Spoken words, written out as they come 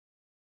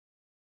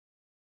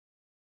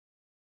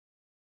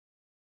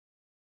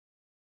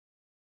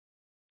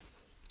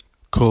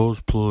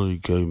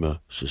Cosplay Gamer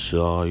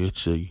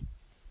Society.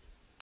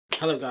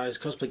 Hello guys,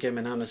 Cosplay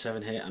Gamer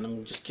 907 here, and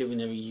I'm just giving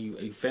you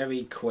a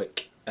very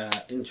quick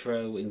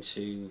intro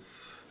into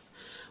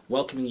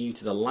welcoming you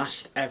to the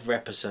last ever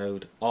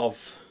episode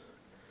of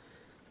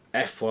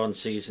F1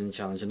 Season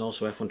Challenge and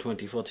also F1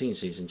 2014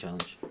 Season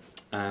Challenge.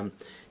 If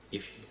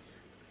you've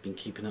been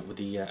keeping up with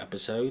the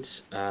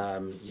episodes,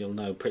 you'll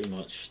know pretty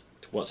much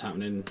what's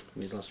happening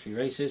in these last few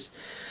races.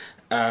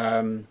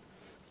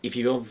 If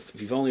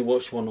you've only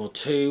watched one or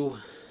two,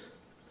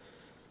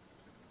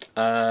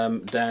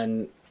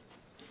 then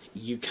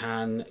you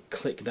can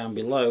click down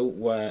below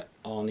where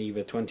on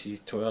either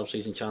 2012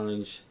 Season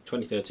Challenge,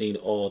 2013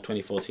 or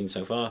 2014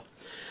 so far.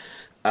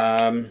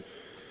 I'm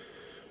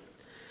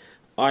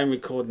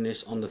recording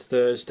this on the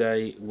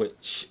Thursday,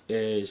 which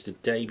is the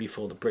day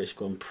before the British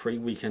Grand Prix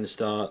weekend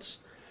starts.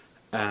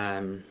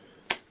 So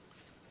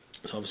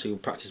obviously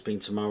with practice being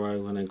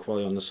tomorrow and then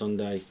quali on the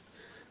Sunday.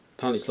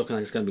 Apparently it's looking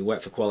like it's going to be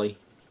wet for quali,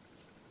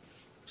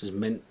 which is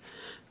mint.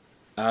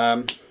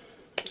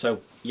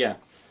 So yeah,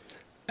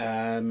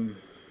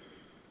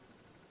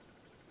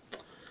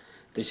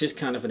 this is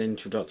kind of an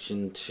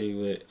introduction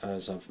to it,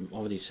 as I've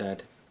already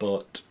said,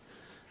 but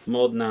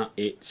more than that,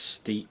 it's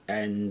the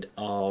end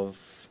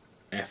of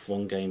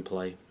F1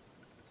 gameplay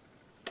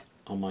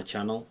on my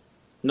channel.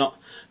 Not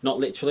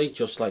literally,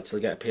 just like to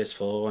get a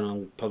PS4, and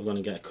I'm probably going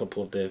to get a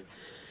couple of the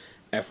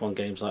F1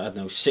 games, like I don't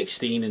know,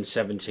 16 and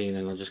 17,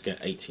 and I'll just get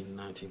 18 and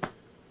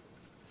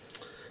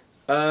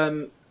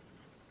 19.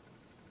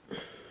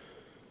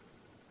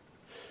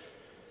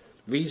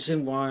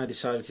 Reason why I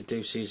decided to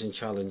do Season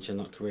Challenge and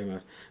not Career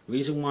Mode.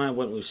 Reason why I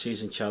went with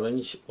Season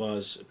Challenge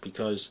was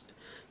because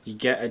you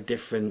get a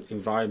different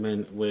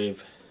environment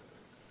with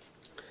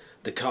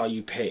the car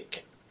you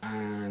pick,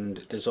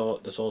 and there's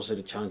also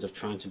the challenge of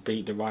trying to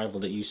beat the rival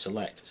that you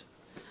select.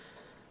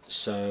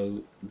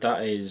 So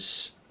that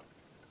is.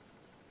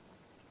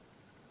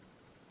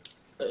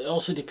 It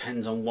also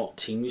depends on what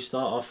team you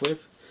start off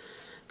with,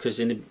 because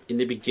in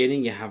the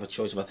beginning you have a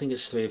choice of, I think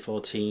it's 3 or 4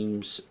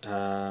 teams,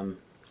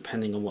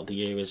 depending on what the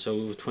year is. So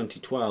with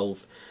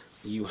 2012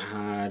 you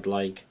had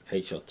like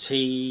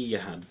HRT, you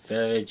had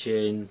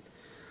Virgin,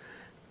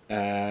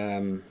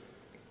 you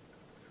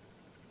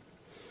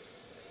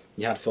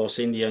had Force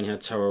India, and you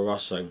had Toro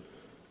Rosso.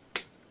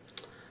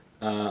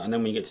 And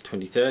then when you get to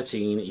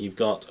 2013, you've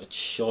got a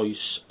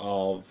choice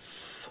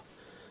of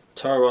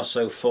Toro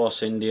Rosso,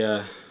 Force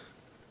India,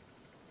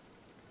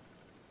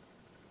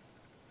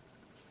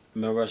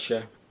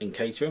 Marussia and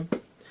Caterham,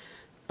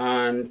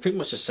 and pretty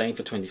much the same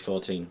for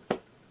 2014,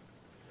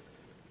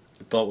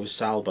 but with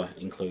Sauber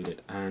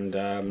included. And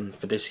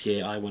for this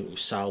year I went with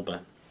Sauber.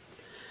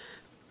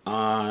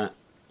 For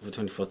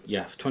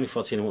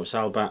 2014 I went with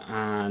Sauber,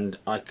 and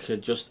I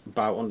could just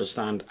about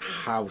understand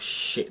how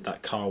shit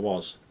that car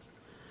was.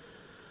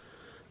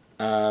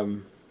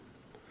 There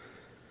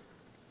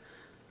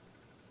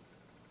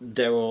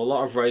were a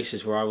lot of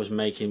races where I was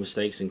making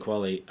mistakes in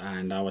quali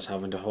and I was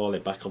having to haul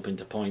it back up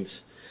into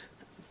points.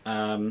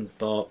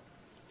 But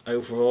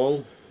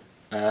overall,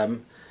 I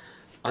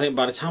think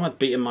by the time I'd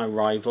beaten my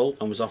rival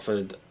and was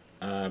offered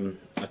a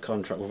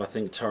contract with, I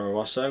think, Toro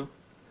Rosso,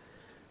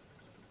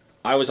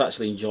 I was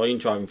actually enjoying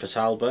driving for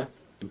Sauber,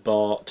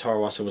 but Toro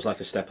Rosso was like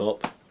a step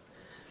up,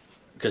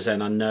 because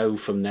then I know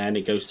from then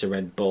it goes to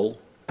Red Bull,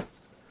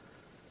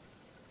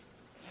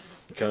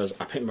 because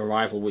I picked my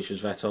rival, which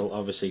was Vettel.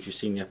 Obviously if you've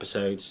seen the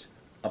episodes,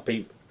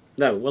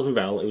 no, it wasn't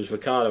Vettel, it was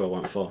Ricciardo I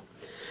went for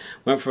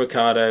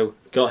Ricciardo,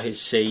 got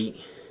his seat.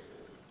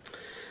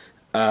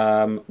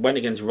 Went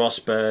against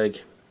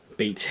Rosberg,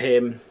 beat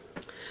him,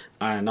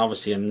 and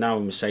obviously I'm now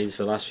in Mercedes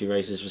for the last few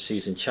races for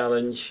Season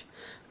Challenge.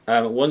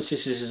 Once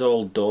this is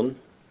all done,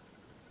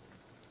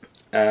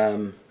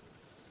 I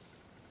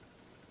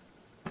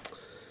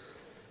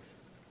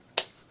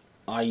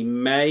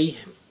may,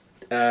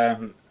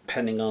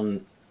 depending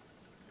on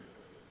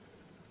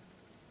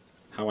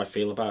how I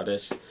feel about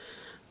this,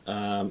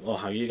 or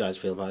how you guys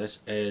feel about this,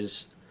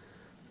 is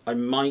I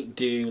might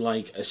do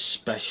like a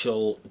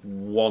special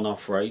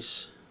one-off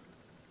race,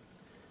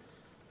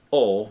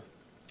 or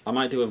I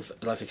might do a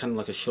kind of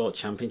like a short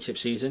championship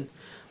season,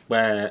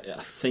 where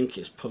I think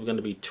it's probably going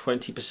to be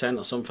 20%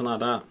 or something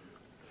like that,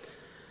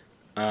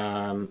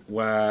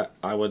 where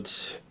I would,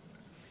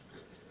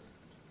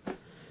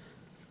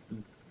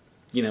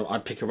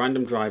 I'd pick a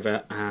random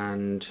driver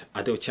and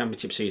I do a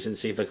championship season,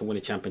 see if I can win a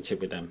championship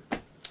with them.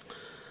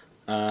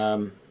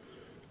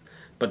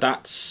 But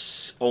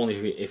that's only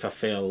if I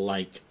feel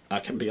like I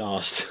can be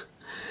arsed.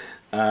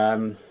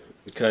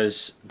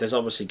 Because there's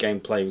obviously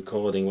gameplay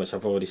recording, which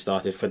I've already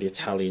started for the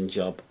Italian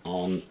job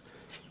on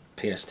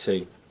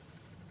PS2.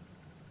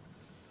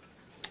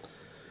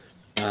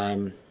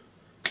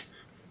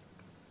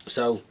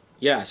 So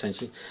yeah,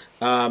 essentially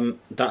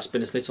that's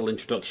been a little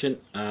introduction,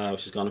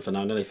 which has gone on for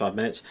now nearly 5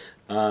 minutes.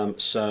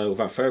 So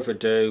without further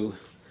ado,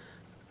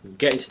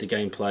 get into the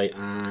gameplay,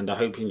 and I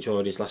hope you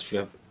enjoyed these last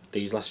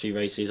few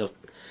races of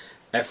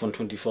F1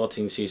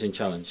 2014 Season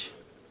Challenge.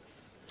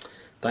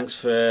 Thanks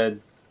for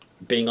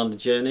being on the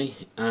journey,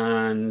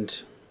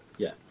 and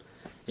yeah,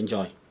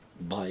 Enjoy.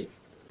 Bye.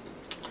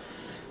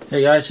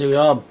 Hey guys, here we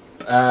are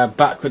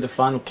back with the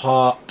final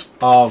part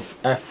of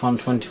F1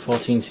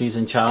 2014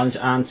 Season Challenge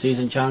and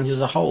Season Challenge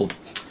as a whole.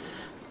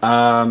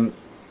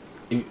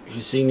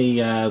 You've seen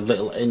the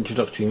little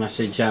introductory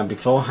message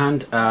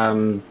beforehand. I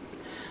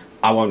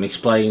won't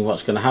explain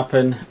what's going to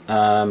happen.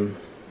 So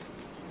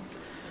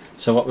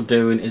what we're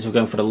doing is we're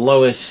going for the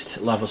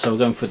lowest level. So we're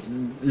going for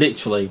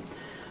literally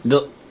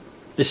the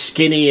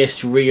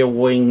skinniest rear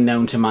wing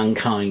known to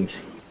mankind.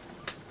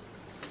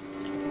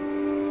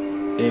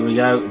 Here we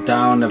go,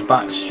 down the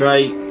back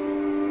straight.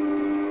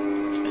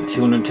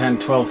 210,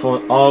 12,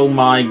 4. Oh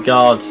my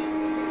god.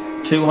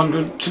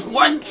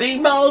 220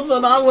 miles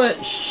an hour.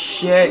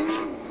 Shit.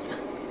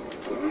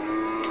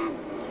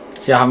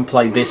 See, I haven't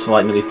played this for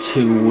like nearly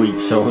 2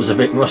 weeks, so I was a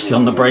bit rusty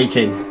on the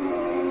braking.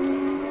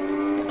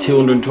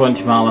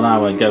 220 mile an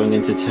hour going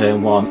into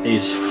turn 1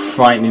 is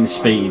frightening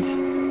speed.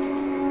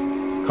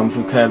 Come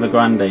through Curva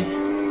Grande.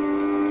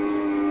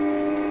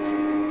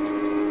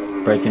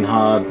 Braking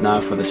hard now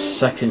for the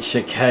second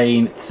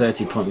chicane,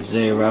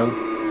 30.0.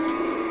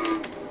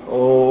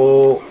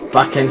 Oh,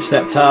 back end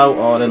stepped out.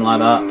 Oh, I didn't like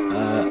that.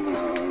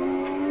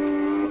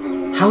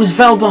 How is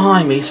Vel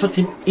behind me?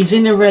 He's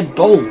in a Red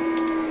Bull.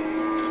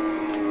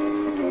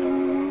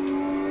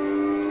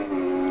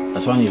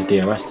 That's why I need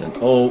DRS then.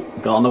 Oh,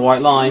 got on the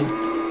white line.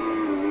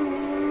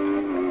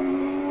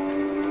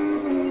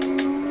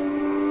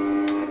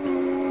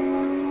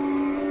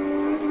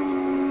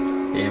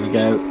 Here we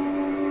go.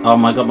 Oh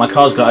my god, my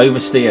car's got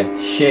oversteer.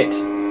 Shit.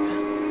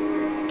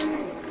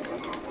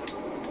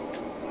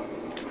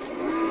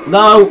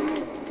 No.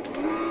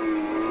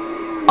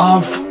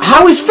 Oh,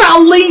 how is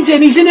Val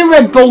leading? He's in a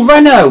Red Bull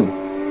Renault.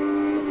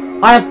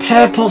 I had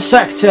purple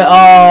sector.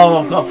 Oh,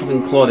 I've got to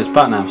fucking claw this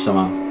back now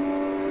somehow.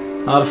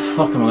 How the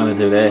fuck am I going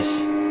to do this?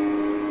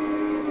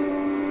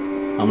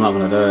 I'm not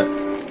going to do it.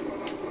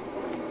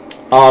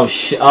 Oh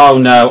shit. Oh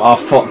no, I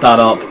fucked that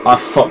up. I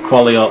fucked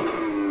quali up.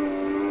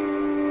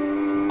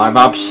 I've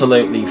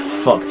absolutely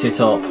fucked it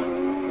up.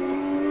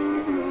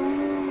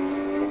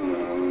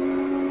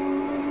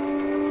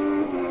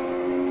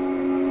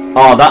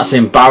 Oh, that's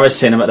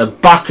embarrassing. I'm at the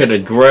back of the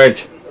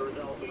grid.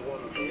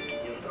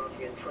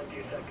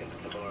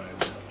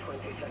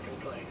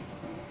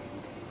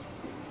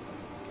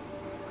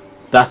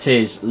 That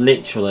is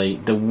literally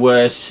the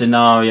worst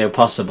scenario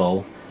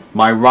possible.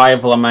 My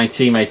rival and my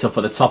teammate up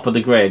at the top of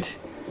the grid.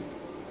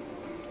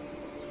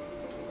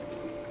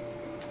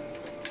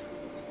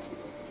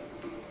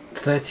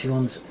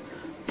 Wait,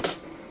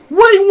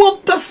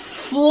 what the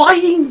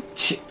flying...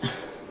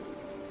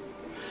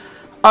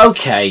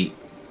 Okay.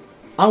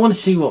 I want to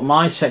see what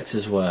my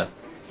sectors were.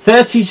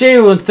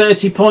 30.0 and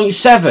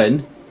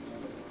 30.7.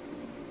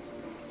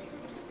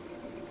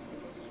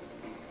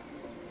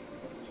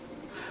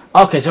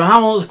 Okay, so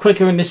Hamilton was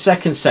quicker in the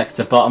second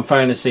sector, but I'm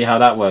trying to see how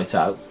that worked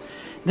out.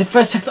 In the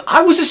first sector,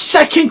 I was a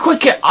second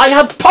quicker. I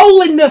had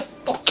pole in the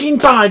fucking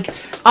bag,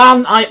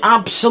 and I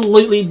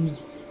absolutely...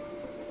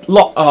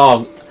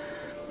 Oh...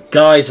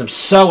 Guys, I'm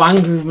so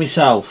angry with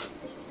myself.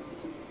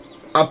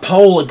 A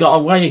pole got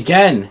away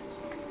again.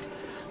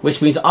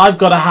 Which means I've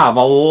got to have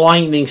a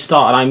lightning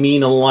start, and I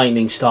mean a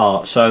lightning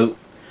start. So,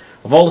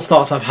 of all the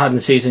starts I've had in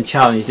Season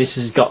Challenge, this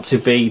has got to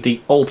be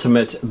the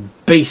ultimate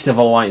beast of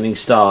a lightning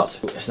start.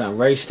 It's now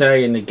race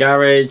day in the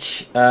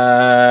garage.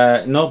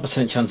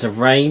 0% chance of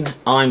rain.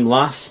 I'm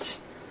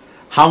last.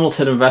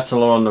 Hamilton and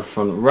Vettel are on the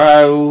front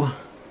row.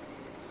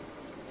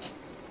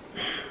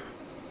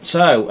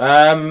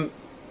 So,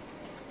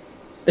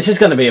 this is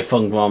going to be a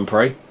fun Grand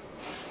Prix.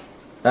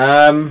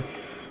 Here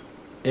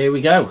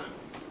we go.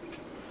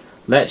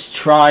 Let's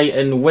try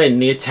and win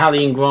the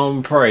Italian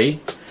Grand Prix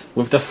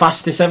with the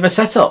fastest ever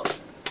setup.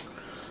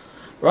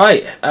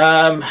 Right,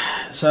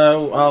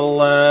 so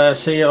I'll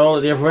see you all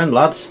at the other end,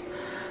 lads.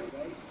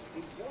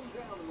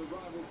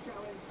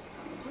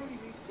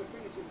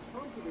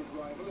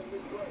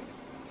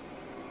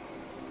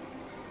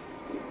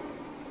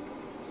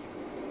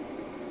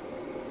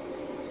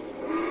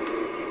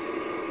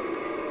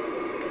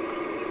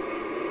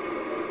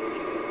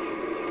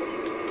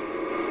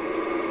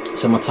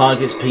 So my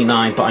target's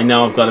P9, but I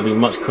know I've got to be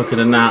much quicker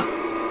than that.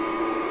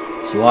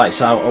 So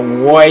lights out,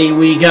 away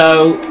we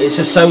go. It's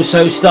a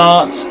so-so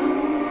start.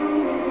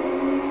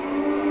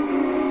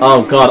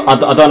 Oh god, I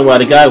don't know where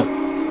to go.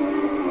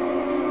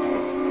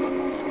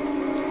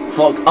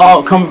 Fuck,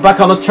 oh, come back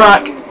on the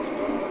track.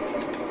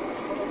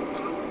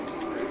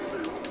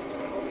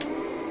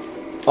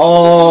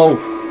 Oh,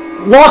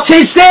 what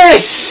is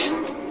this?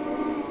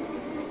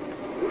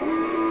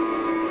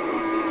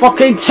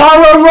 Fucking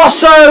Toro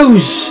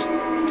Rossos!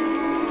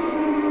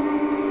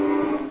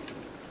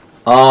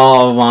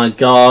 Oh my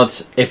god,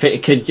 if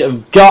it could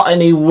have got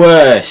any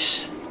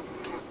worse.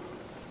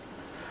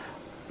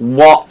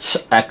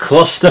 What a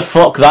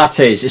clusterfuck that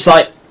is. It's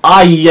like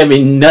I am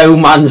in no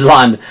man's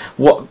land.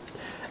 What?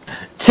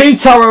 2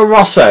 Toro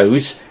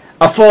Rossos,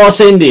 a Force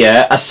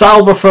India, a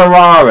Sauber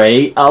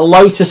Ferrari, a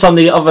Lotus on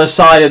the other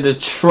side of the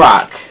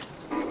track.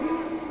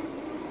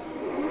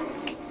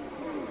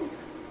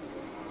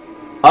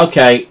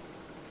 Okay.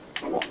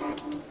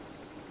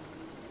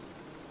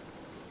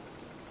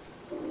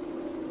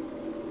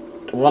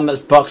 one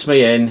that's boxed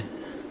me in.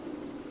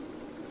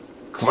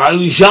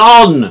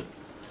 Grosjean!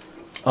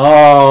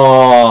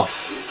 Oh,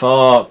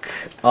 fuck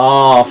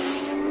off.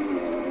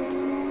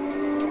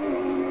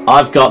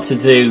 I've got to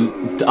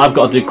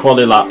do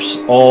quality laps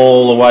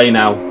all the way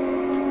now.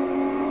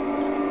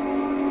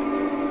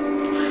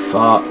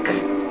 Fuck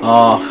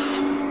off.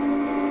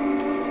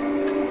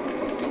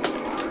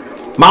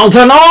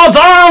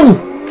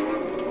 Maldonado!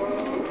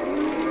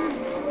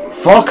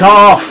 Fuck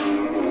off.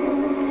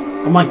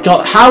 Oh my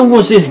god, how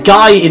was this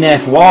guy in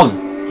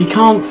F1? He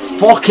can't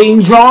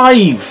fucking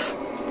drive.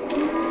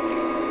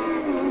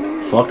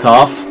 Fuck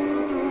off.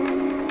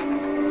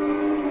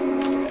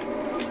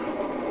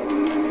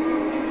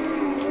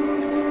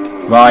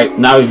 Right,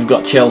 now we've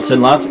got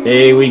Chilton, lad.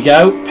 Here we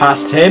go.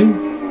 Past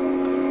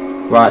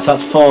him. Right, so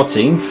that's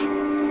 14th.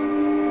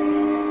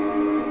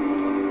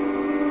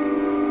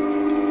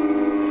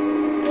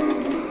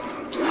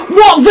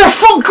 What the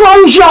fuck,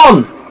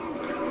 Grosjean?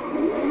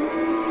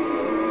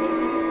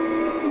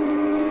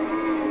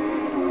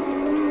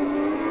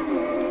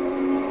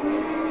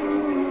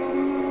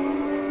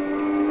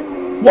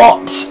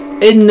 What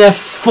in the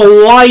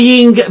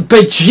flying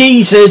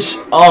bejesus?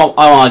 Oh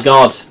my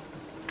god.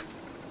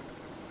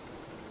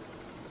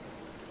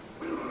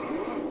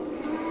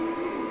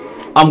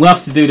 I'm going to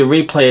have to do the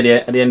replay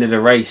at the end of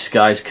the race,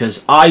 guys,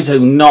 because I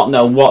do not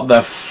know what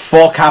the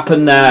fuck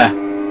happened there.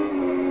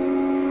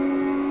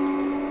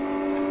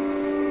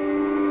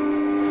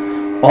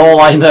 All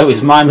I know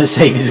is my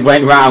Mercedes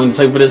went round,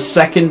 so for the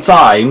second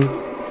time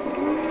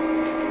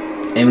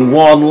in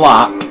one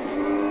lap,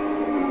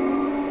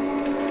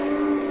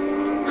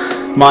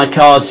 my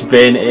car's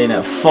been in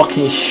a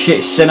fucking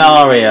shit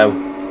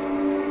scenario.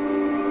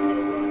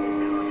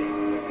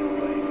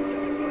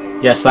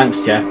 Yes,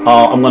 thanks, Jeff.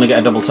 Oh, I'm going to get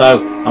a double toe.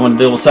 I'm going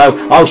to double toe.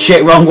 Oh,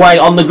 shit, wrong way.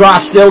 On the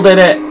grass, still did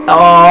it.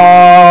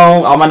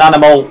 Oh, I'm an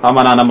animal. I'm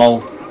an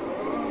animal.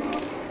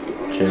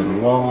 Cheers,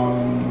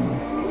 one.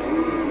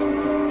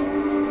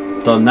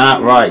 Done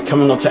that. Right,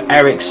 coming up to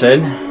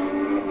Ericsson.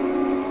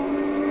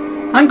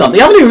 Hang on, they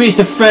haven't even reached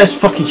the first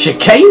fucking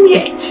chicane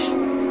yet.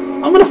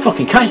 I'm going to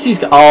fucking catch these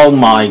guys. Oh,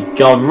 my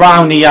God.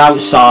 Round the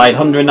outside,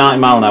 190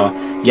 mile an hour.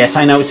 Yes,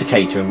 I know it's a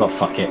catering, but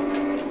fuck it.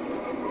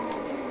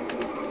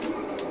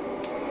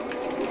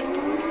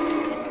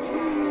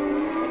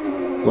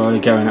 Where are they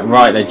going at?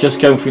 Right, they're just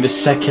going through the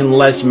second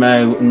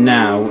Lesmo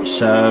now,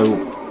 so...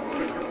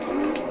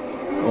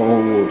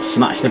 Oh,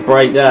 snatch the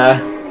brake there.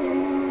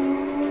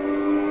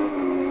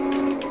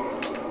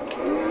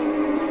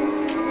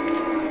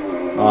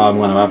 Oh, I'm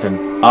going to have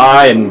him.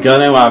 I am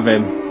going to have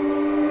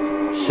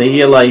him. See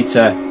you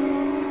later.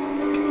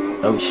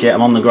 Oh shit,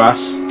 I'm on the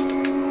grass.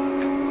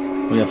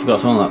 Oh yeah, I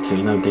forgot something like that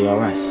too, no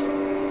DRS.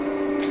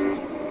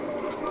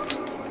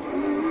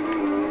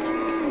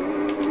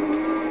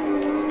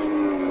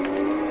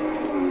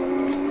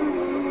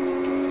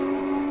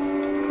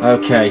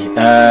 Okay,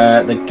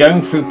 they're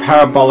going through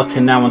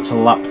Parabolica now until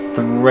lap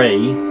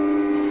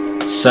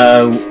 3.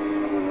 So,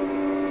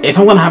 if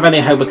I'm going to have any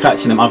hope of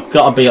catching them, I've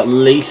got to be at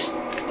least,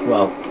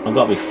 well, I've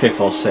got to be 5th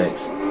or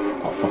 6th.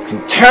 Oh,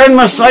 fucking turn,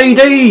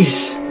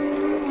 Mercedes!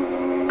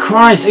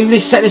 Christ, who did they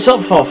set this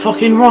up for?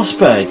 Fucking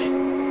Rosberg.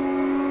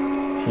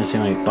 Let's see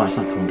how many bites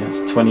that come and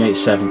gets.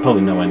 28.7,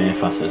 probably nowhere near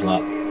fast as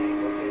that.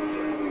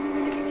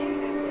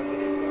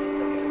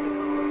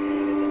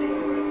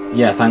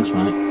 Yeah, thanks,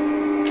 mate.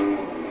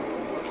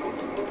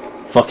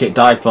 Fuck it,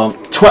 dive bomb.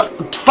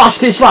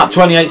 Fastest lap,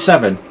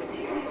 28.7.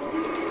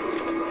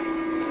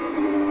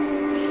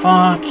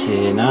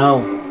 Fucking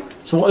hell.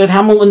 So what did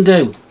Hamilton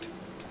do?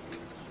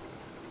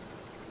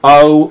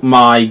 Oh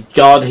my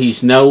god,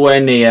 he's nowhere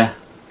near.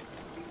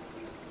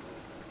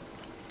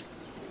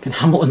 Can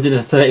Hamilton's in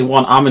a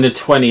 31, I'm in a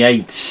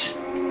 28.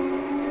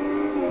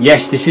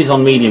 Yes, this is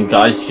on medium,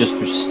 guys,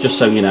 just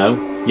so you know.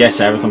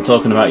 Yes, Eric, I'm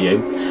talking about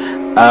you.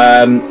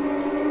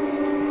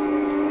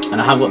 And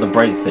I have got the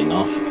brake thing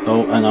off.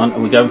 Oh, hang on. Are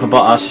we going for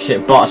Bottas?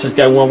 Shit, Bottas is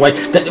going one way.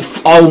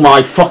 Oh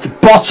my fucking...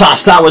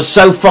 Bottas! That was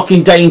so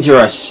fucking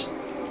dangerous!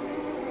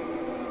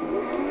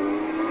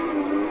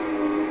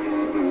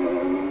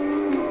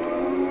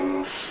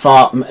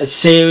 Fuck.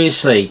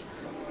 Seriously.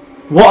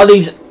 What are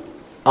these...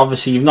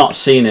 Obviously, you've not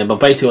seen it, but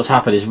basically what's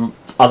happened is,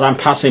 as I'm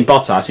passing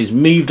Bottas, he's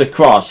moved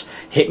across,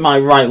 hit my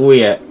right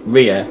rear.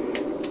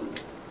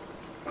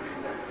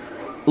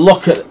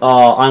 Look at...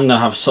 Oh, I'm going to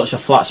have such a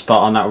flat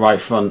spot on that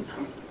right front.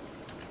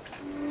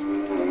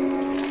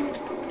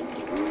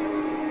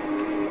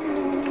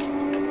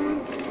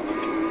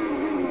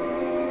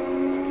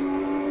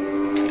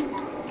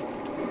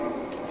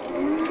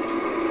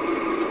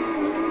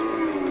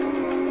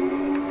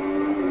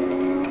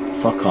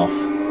 Fuck off.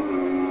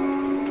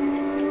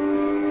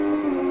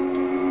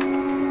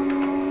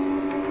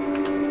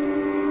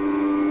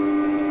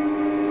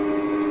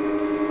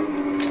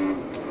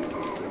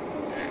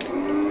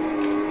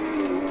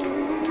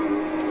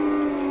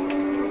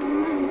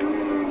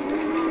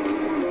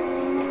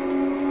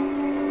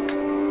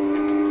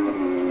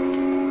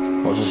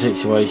 What's the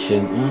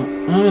situation?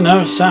 Oh no,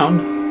 it's sound.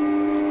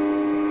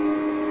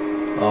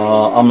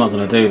 Oh, I'm not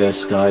going to do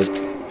this, guys.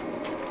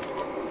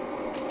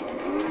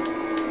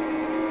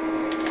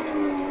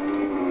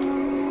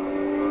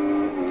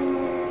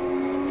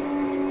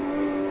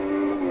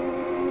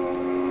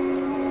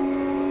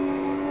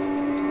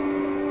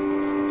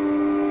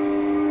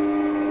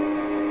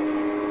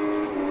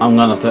 I'm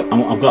gonna have to.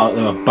 I've got to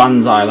do a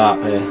banzai lap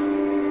here.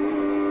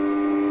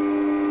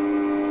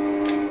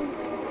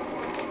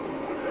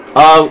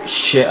 Oh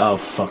shit! Oh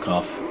fuck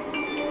off!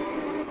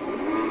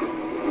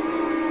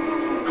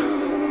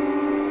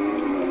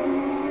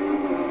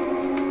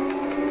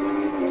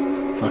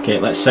 Fuck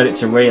it. Let's set it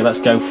to rear. Let's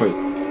go for it.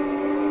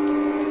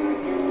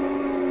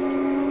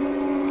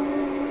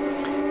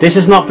 This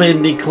has not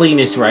been the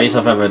cleanest race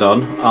I've ever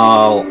done.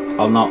 I'll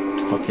not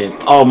fucking.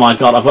 Oh my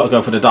god! I've got to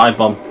go for the dive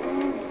bomb.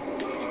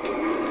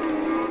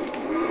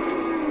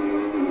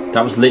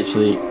 That was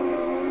literally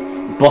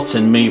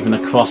button moving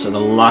across at the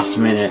last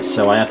minute,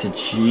 so I had to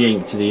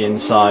jink to the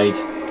inside.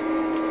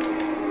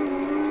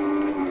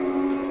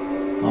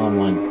 Oh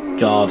my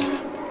god.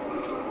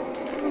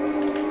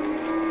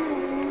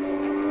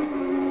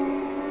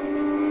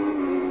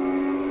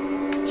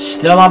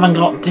 Still haven't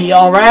got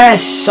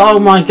DRS! Oh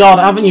my god,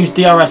 I haven't used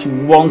DRS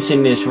once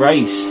in this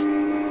race.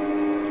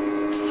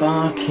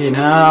 Fucking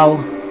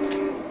hell.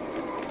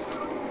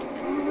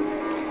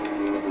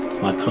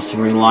 My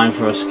customary line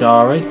for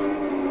Ascari.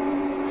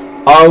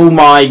 Oh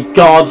my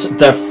god,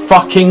 the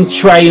fucking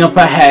train up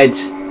ahead.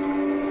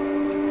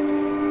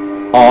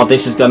 Oh,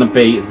 this is going to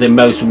be the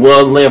most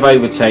worldly of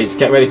overtakes.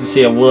 Get ready to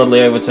see a worldly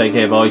overtake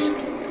here, boys.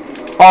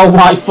 Oh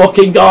my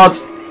fucking god.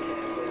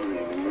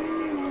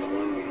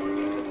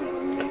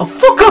 Oh,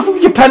 fuck off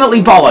with your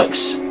penalty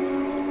bollocks.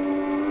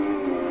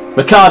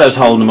 Ricardo's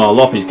holding them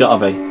all up, he's got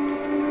to be.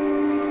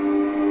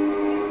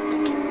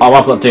 Oh,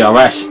 I've got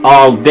DRS.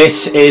 Oh,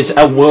 this is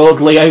a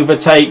worldly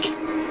overtake.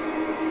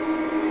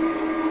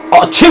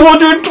 Oh,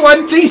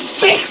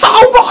 226!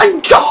 Oh my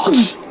god!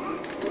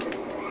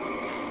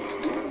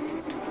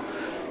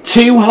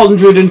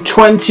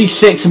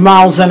 226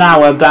 miles an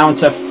hour down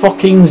to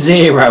fucking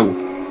 0.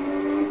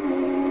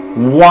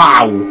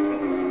 Wow!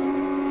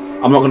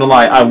 I'm not gonna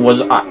lie, I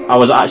was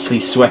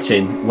actually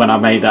sweating when I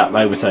made that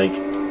overtake.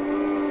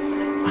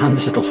 I'm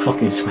still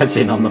fucking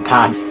sweating on the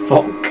pad.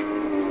 Fuck.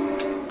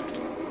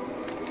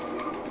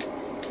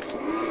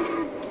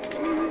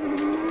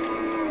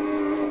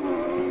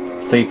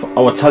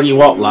 Oh, I'll tell you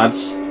what,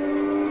 lads.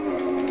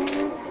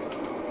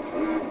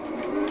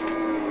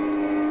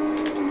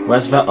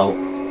 Where's Vettel?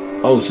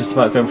 Oh, it's just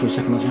about going through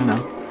second as well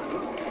now.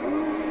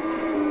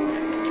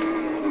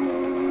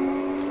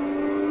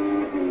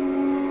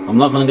 I'm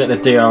not going to get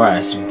the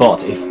DRS,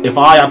 but if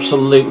I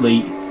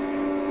absolutely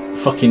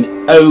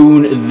fucking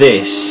own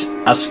this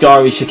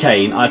Ascari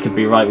chicane, I could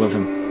be right with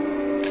him.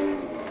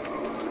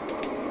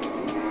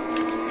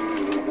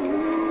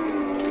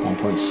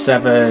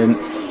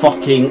 1.7.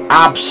 Fucking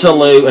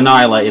absolute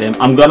annihilated him.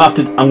 I'm gonna have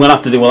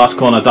to do a last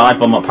corner dive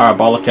bomb at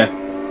Parabolica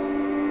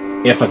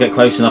if I get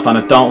close enough, and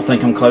I don't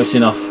think I'm close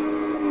enough.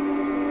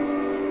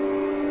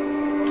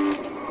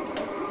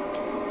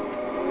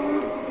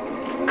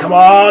 Come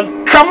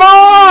on, come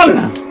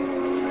on!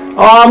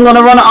 Oh, I'm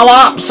gonna run out of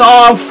laps.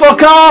 Oh,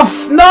 fuck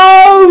off!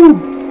 No!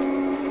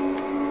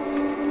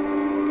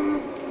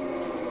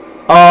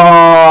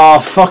 Oh,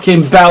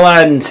 fucking bell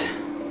end.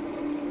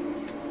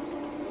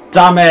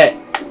 Damn it.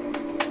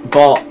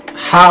 But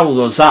how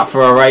was that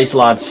for a race,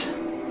 lads?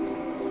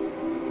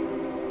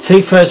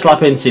 2 first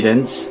lap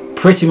incidents,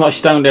 pretty much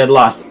stone dead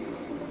last.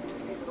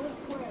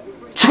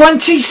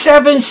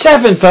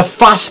 27.7 for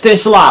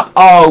fastest lap.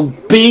 Oh,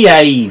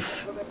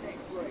 behave.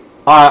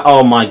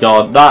 Oh my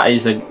god, that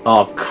is a...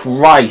 Oh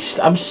Christ,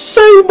 I'm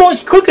so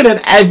much quicker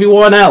than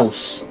everyone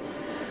else.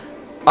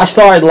 I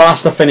started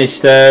last, I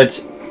finished third.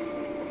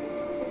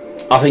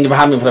 I think if I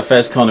hadn't been for the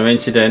first corner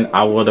incident,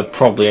 I would have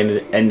probably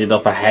ended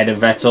up ahead of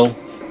Vettel.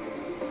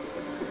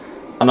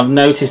 And I've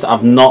noticed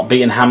I've not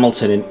beaten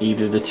Hamilton in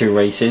either of the 2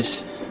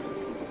 races.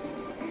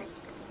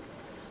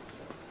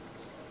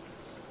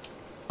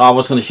 I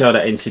was going to show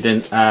that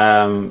incident.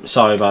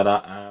 Sorry about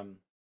that.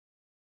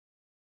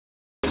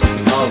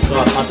 Oh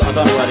god, I don't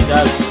know where to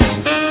go.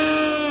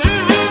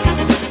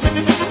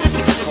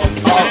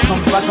 Oh,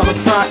 come back on the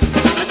track.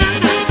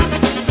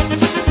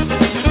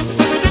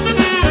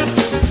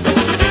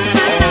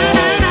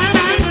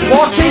 Oh,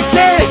 what is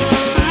this?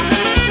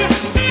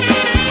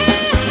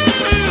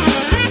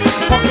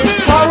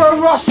 Toro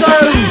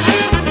Rossos!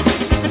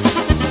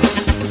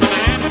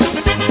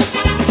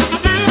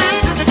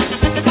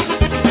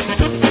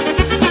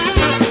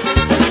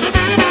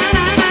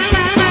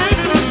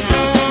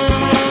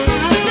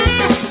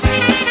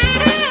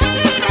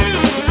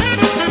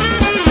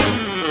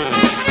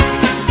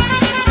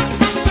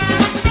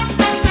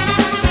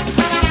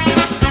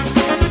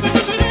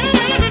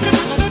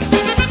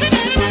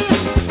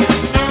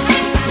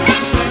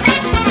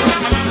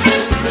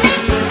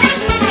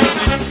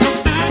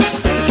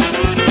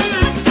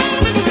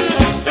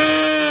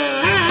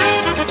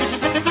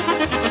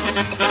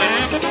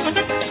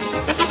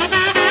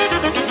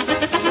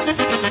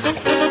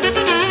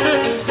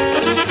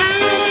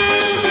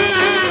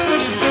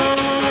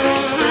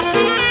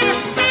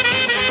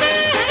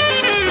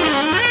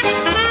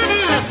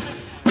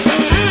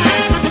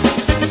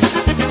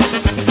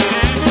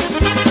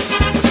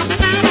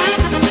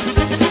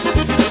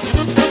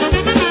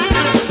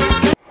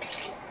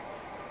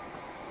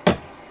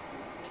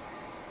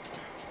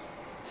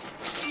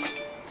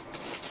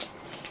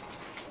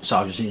 So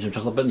I've just eaten some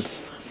chocolate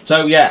buns.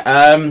 So yeah,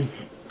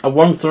 a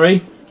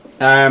 1-3.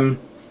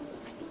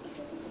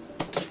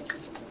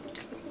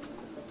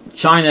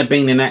 China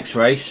being the next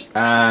race.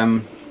 Yeah,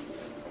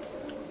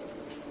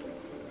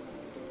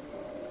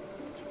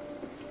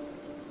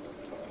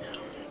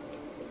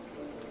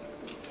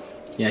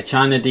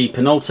 China, the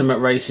penultimate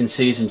race in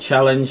season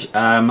challenge.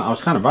 I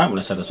was kind of right when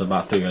I said there's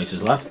about 3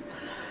 races left.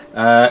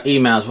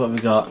 Emails, what have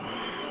we got?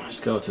 Let's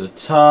go to the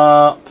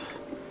top.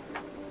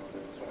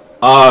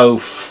 Oh,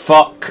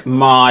 fuck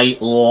my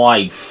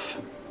life.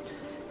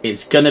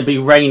 It's going to be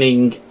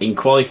raining in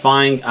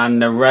qualifying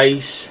and the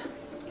race.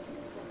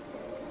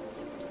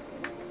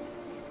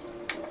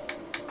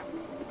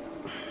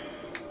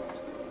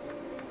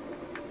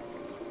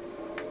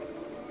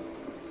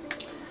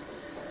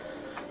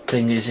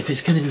 Thing is, if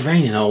it's going to be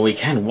raining all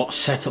weekend, what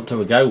setup do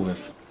we go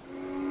with?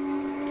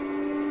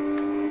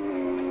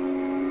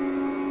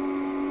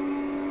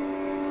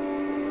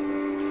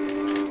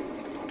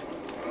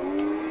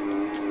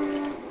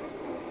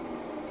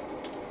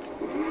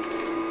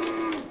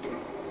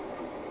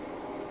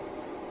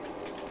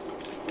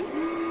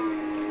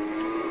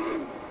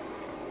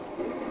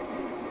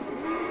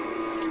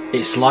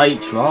 It's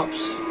light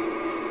drops,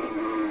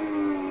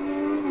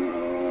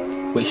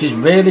 which is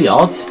really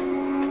odd.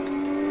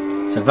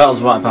 So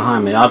Vettel's right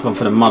behind me. I've gone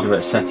for the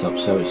moderate setup,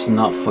 so it's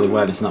not fully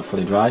wet, it's not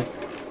fully dry.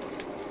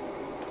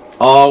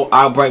 Oh,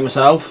 outbrake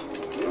myself.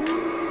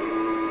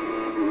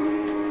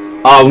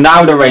 Oh,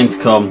 now the rain's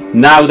come.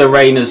 Now the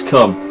rain has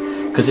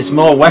come. Because it's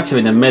more wetter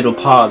in the middle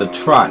part of the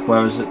track,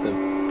 whereas at the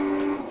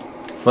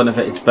front of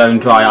it it's bone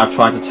dry. I've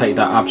tried to take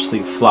that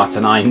absolute flat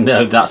and I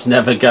know that's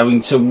never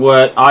going to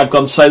work. I've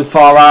gone so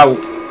far out.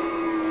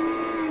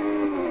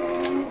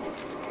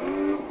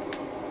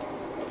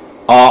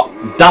 Oh,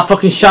 that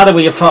fucking shadow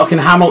with your fucking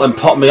Hamilton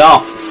popped me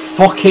off.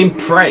 Fucking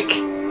prick.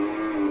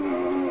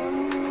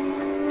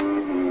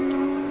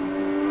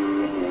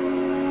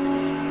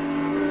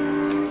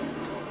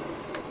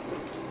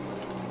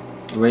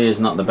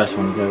 Rear's not the best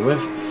one to go with.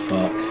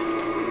 Fuck.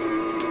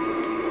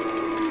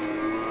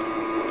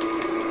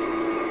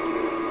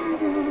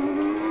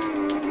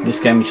 This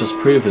game is just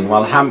proving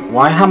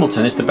why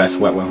Hamilton is the best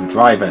wet weather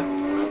driver.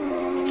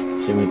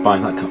 See when he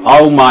buys that car.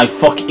 Oh my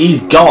fuck,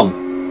 he's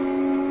gone.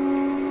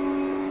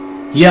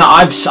 Yeah,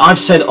 I've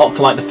set it up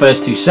for like the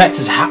first 2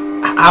 sectors.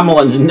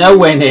 Hamilton's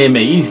nowhere near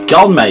me. He's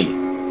gone, mate.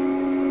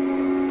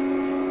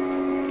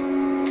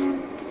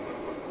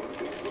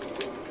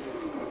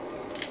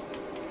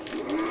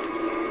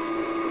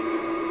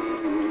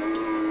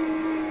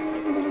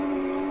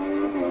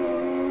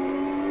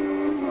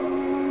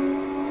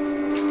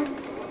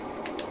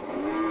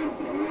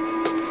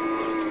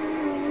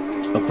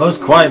 I'll close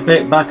quite a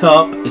bit back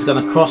up. He's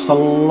going to cross the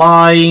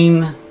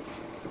line.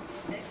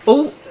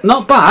 Oh,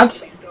 not bad.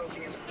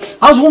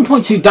 I was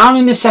 1.2 down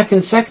in the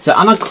second sector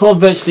and I clawed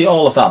virtually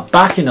all of that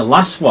back in the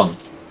last one.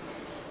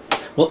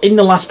 Well, in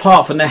the last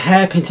part, from the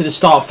hairpin to the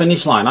start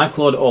finish line, I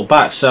clawed it all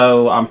back,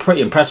 so I'm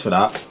pretty impressed with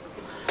that.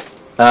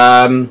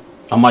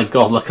 Oh my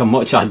god, look how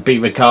much I beat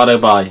Ricciardo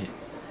by.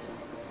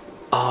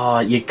 Ah,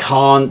 you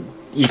can't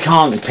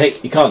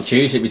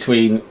choose it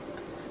between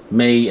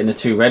me and the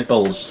 2 Red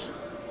Bulls.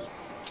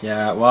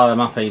 Yeah, well, I'm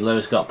happy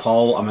Lewis got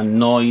pole. I'm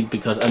annoyed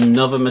because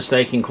another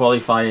mistake in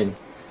qualifying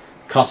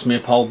cost me a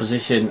pole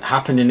position.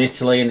 Happened in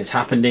Italy and it's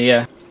happened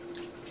here.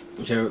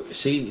 So,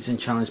 see, it's in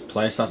challenge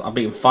playstats. I've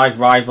beaten 5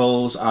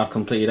 rivals. I've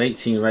completed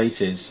 18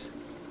 races.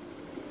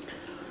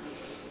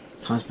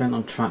 Time spent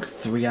on track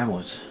 3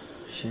 hours.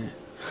 Shit.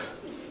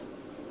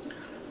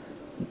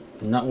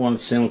 Not won a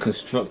single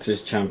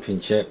constructors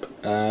championship.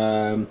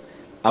 I've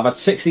had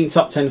 16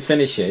 top 10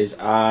 finishes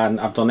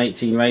and I've done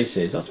 18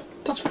 races.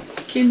 That's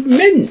fucking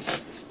mint.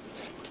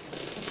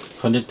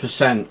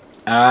 100%.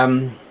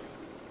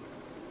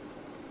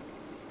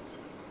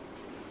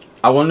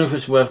 I wonder if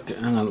it's worth...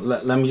 Hang on,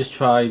 let me just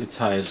try the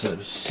tyres.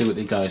 Let's see what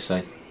the guys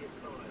say.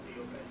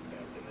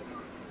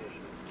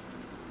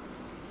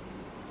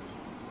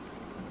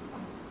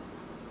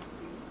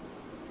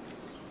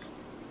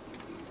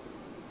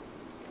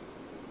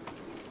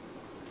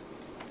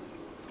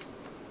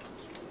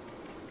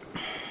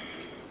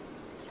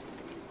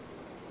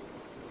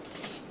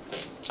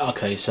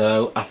 Okay,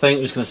 so I think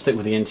we're just going to stick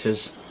with the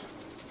inters.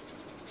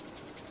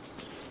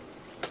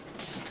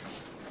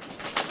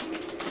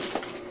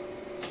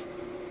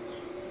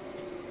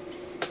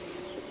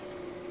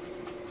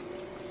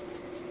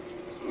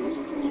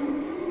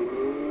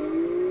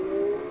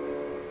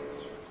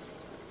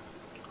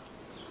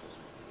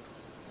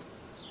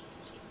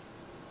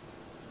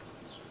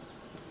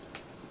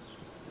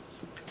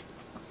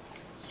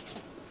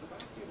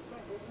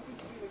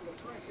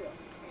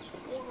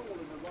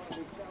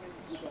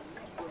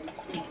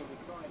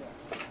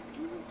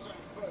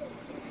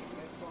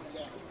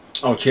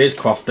 Oh, cheers,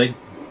 Crofty.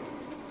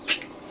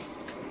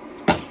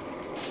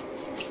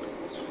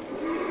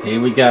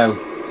 Here we go.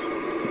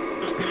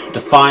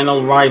 The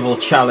final rival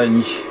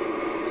challenge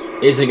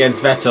is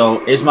against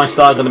Vettel. Is my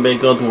start going to be a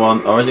good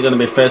one, or is it going to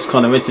be a first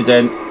corner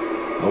incident?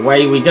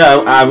 Away we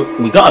go.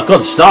 We got a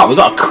good start. We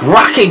got a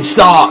cracking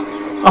start.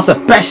 That's the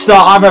best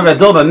start I've ever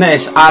done on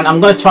this, and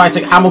I'm going to try to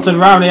take Hamilton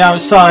round the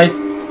outside.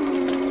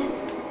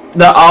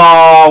 No,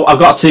 oh, I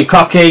got too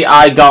cocky.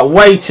 I got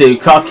way too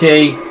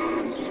cocky.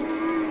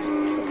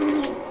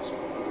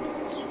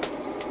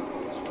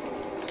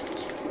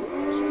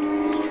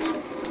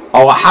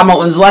 Oh,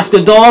 Hamilton's left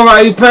the door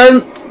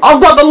open.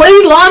 I've got the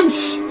lead,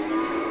 lads.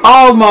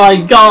 Oh my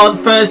God,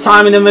 first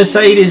time in a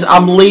Mercedes,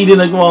 I'm leading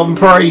a Grand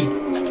Prix.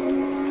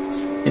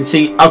 And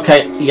see,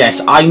 okay,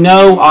 yes, I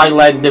know I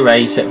led the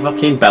race at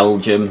fucking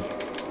Belgium,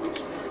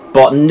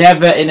 but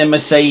never in a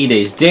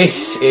Mercedes.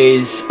 This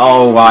is,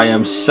 oh, I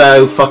am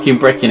so fucking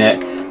bricking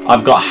it.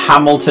 I've got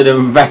Hamilton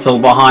and Vettel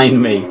behind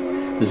me.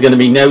 There's going to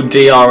be no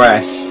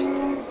DRS.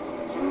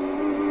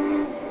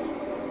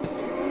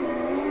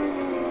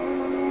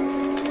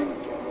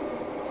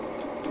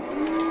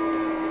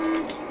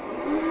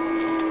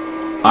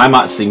 I'm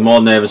actually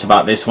more nervous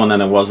about this one than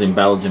I was in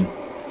Belgium.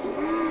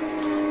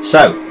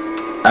 So,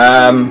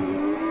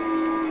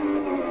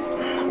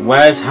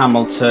 where's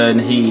Hamilton?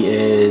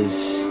 He's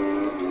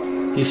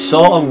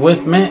sort of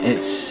with me.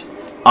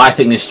 I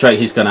think this straight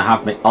he's going to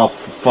have me. Oh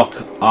fuck,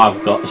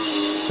 I've got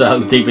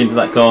so deep into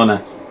that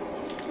corner.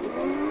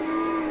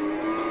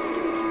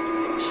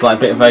 Slight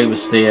bit of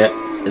oversteer.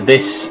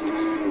 This,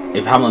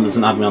 if Hamilton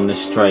doesn't have me on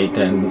this straight,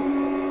 then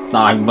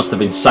I must have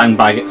been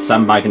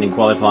sandbagging in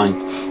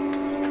qualifying.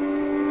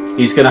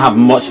 He's going to have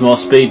much more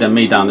speed than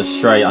me down the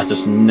straight. I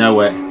just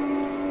know it.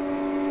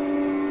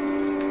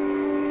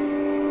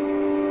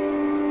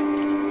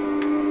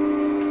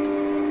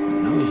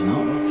 No, he's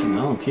not. Fucking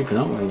hell, I'm keeping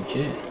up with him.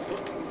 Shit.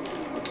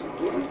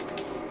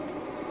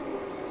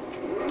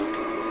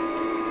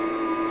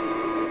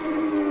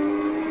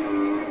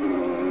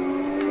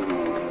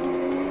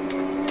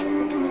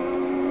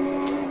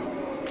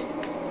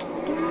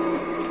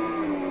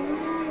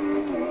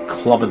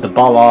 Clobbered the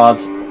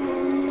bollard.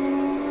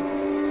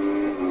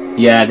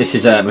 Yeah, this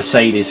is a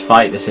Mercedes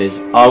fight, this is.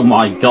 Oh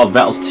my God,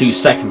 Vettel's 2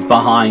 seconds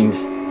behind.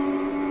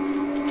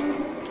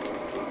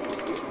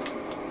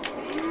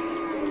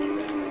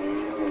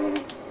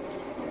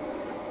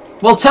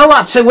 Well, tell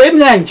that to him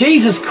then,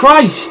 Jesus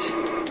Christ.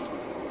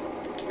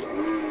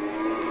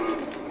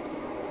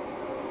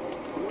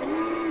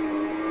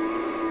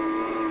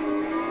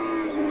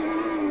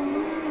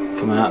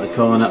 Coming out the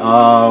corner,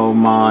 oh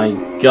my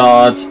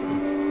God.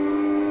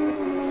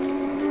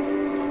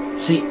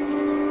 See,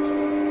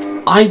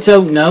 I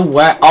don't know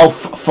where. Oh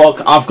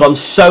fuck! I've gone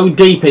so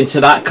deep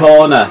into that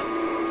corner.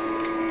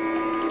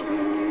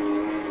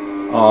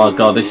 Oh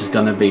God, this is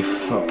going to be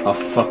a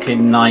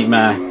fucking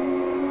nightmare.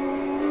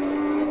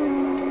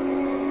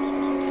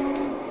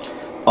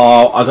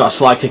 Oh, I got a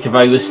slight kick of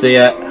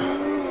oversteer.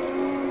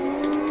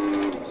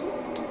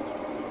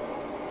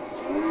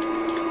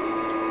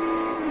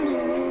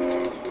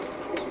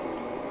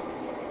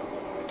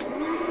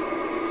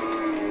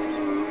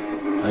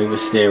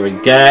 Oversteer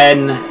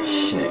again.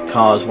 Shit,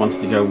 cars wants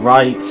to go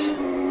right.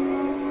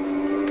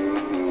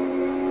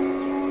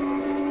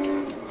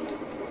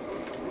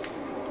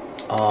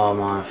 Oh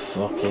my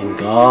fucking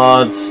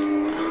God.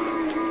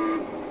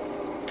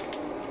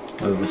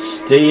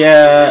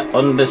 Oversteer,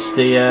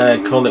 understeer,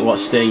 call it what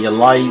steer you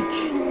like.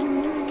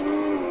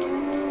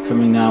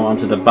 Coming now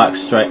onto the back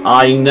straight.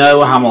 I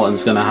know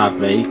Hamilton's going to have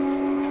me,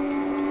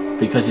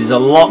 because he's a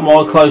lot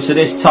more closer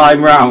this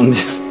time round.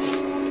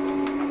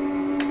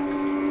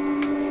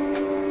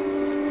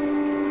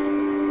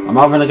 I'm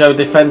having to go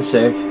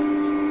defensive.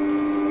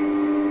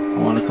 I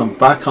want to come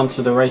back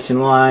onto the racing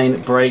line,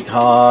 brake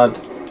hard,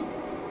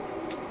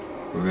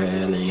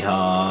 really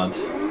hard.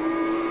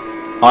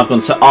 I've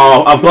gone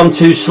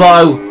too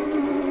slow.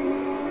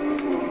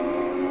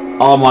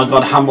 Oh my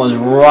God, Hamilton's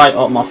right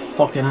up my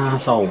fucking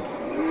asshole.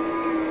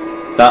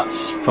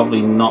 That's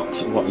probably not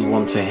what you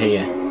want to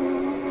hear.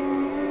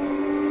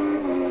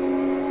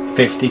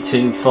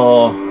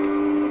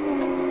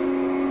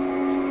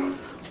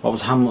 52.4. What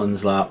was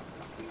Hamilton's lap?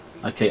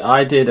 Okay,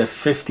 I did a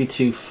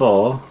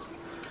 52.4.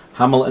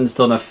 Hamilton's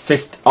done a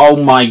 50. Oh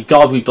my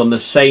God, we've done the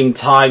same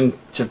time.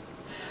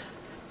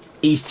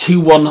 He's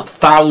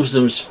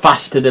 2/1000ths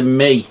faster than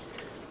me.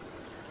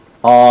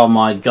 Oh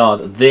my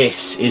God,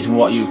 this is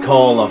what you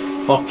call a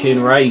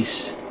fucking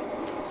race.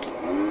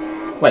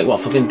 Wait,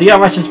 what? Fucking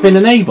DRS has been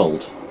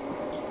enabled?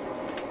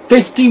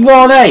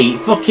 51.8.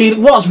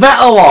 Fucking, what's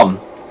Vettel on?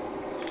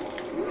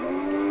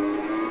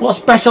 What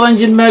special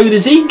engine mode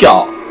has he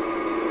got?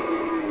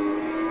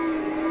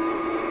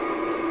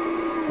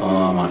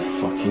 Oh my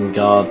fucking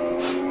God.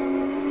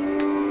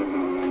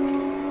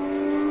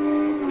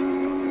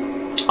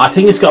 I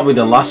think it's got to be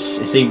the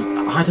last.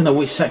 I don't know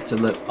which sector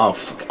that. Oh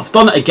fuck, I've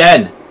done it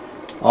again.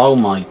 Oh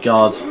my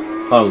God.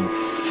 Oh,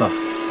 for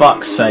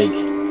fuck's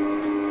sake.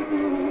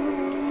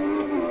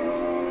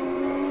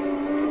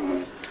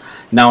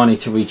 Now I need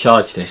to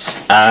recharge this.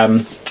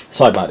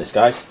 Sorry about this,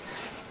 guys.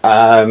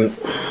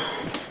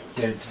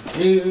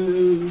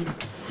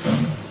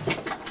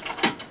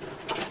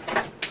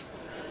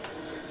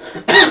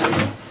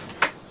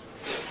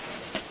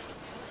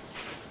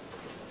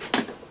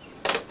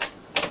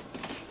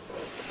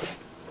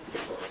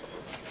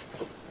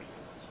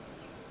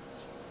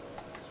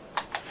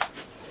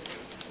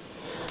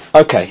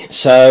 Okay,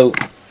 so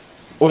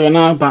we're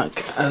now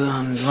back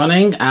and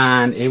running,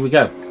 and here we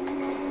go.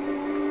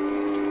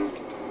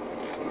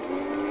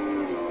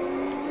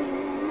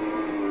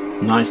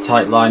 Nice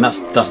tight line.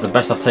 That's the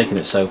best I've taken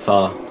it so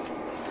far.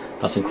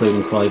 That's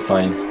including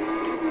qualifying.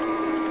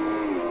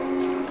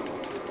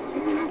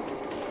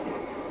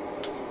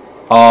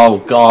 Oh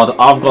God,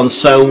 I've gone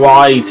so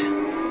wide.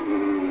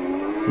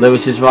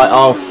 Lewis is right.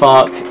 Oh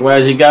fuck,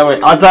 where's he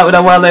going? I don't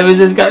know where Lewis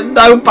is going.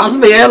 Don't pass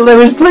me here,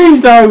 Lewis,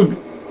 please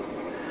don't.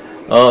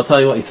 Oh, I'll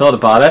tell you what, he thought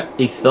about it.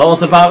 He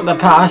thought about the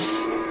pass.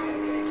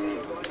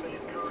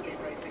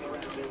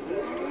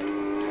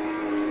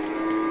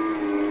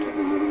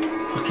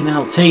 Fucking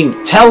hell,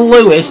 team. Tell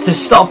Lewis to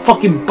stop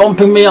fucking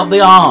bumping me up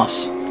the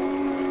arse.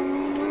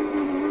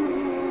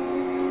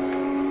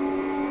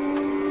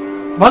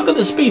 Have I got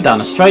the speed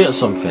down a straight or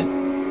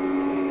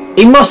something?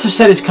 He must have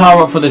set his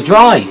car up for the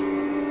dry.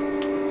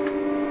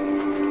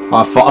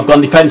 I thought I've gone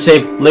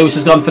defensive. Lewis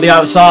has gone for the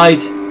outside.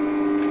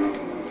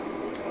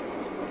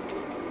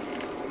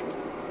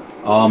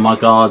 Oh my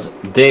God,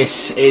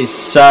 this is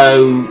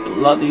so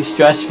bloody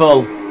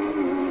stressful.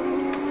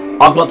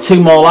 I've got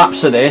 2 more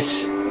laps of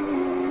this.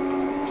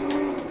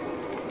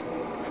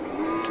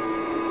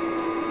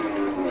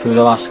 Through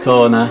the last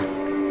corner.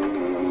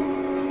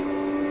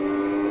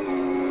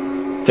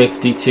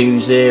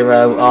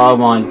 52.0. Oh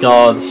my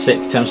God,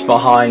 6 tenths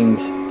behind.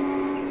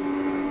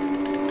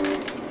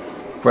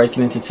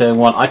 Breaking into turn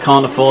 1. I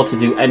can't afford to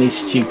do any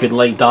stupid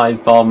late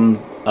dive bomb.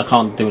 I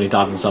can't do any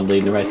diving because I'm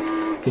leading the race.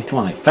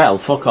 51.8. Vettel,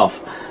 fuck off.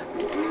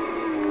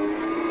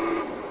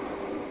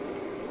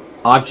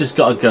 I've just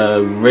got to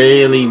go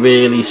really,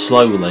 really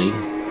slowly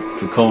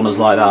through corners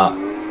like that.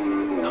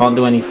 Can't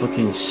do any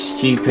fucking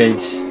stupid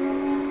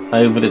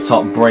over the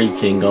top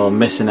braking or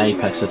missing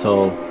apex at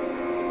all.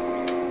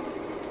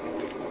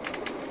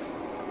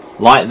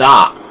 Like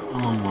that.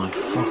 Oh my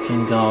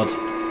fucking God.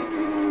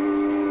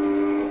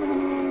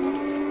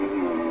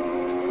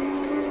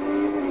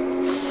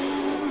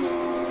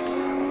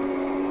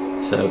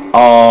 So,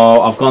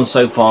 oh, I've gone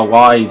so far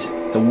wide.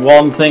 The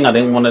one thing I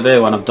didn't want to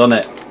do, and I've done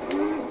it.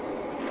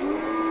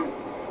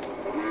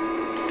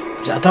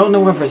 I don't know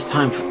whether it's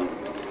time for...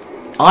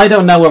 I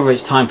don't know whether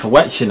it's time for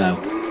wets, you know.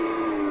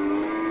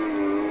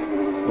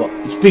 Well,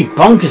 it's been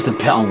bonkers to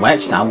pit on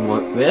wets now.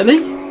 Really?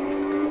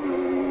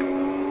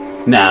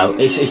 No,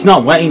 it's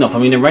not wet enough. I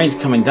mean, the rain's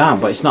coming down,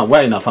 but it's not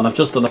wet enough. And I've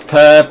just done a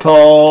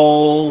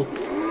purple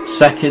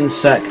second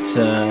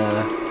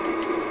sector.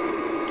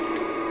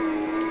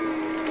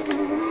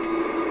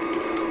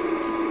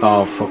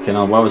 Oh, fucking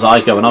hell. Where was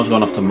I going? I was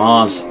going off to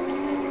Mars.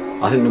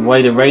 I think the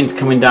way the rain's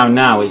coming down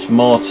now, it's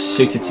more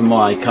suited to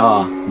my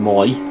car.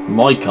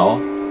 My car.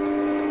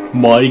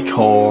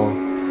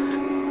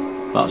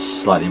 That's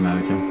slightly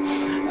American.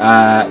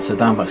 So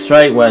down back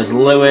straight. Where's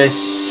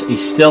Lewis?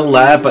 He's still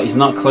there, but he's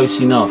not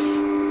close enough.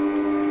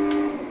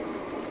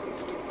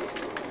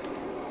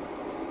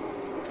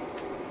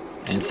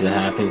 Into the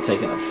hairpin,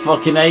 taking a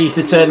fucking age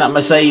to turn that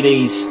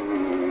Mercedes.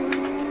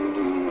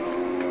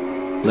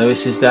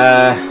 Lewis is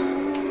there.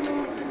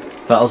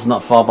 Vettel's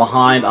not far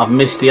behind. I've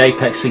missed the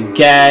apex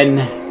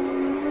again.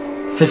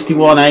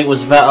 51.8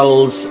 was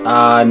Vettel's,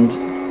 and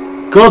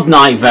good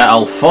night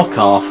Vettel, fuck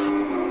off.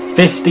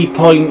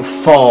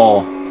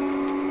 50.4.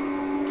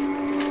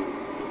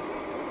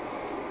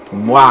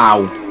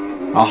 Wow,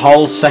 a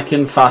whole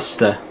second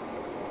faster.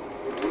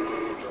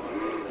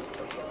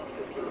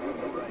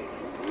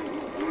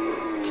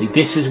 See,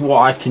 this is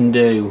what I can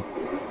do.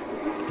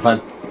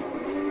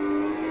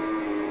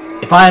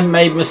 If I hadn't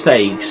made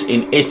mistakes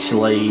in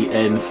Italy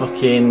and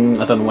fucking...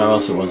 I don't know where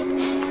else it was.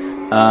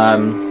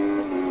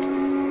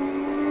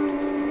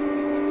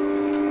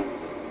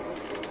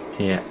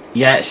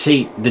 Yeah,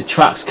 see, the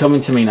track's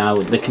coming to me now.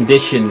 The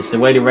conditions, the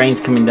way the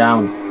rain's coming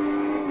down.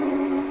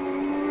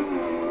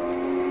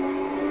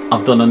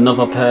 I've done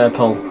another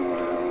purple.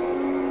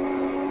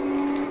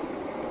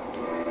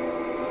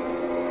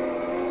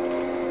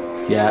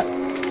 Yeah.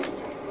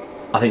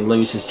 I think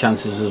Lewis's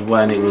chances was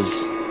when it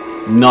was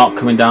not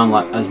coming down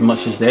like as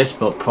much as this,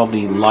 but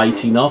probably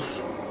light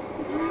enough.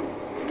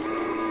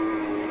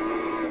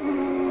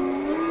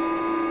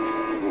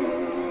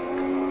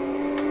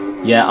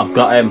 Yeah, I've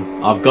got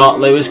him. I've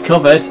got Lewis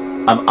covered.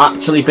 I've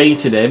actually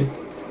beaten him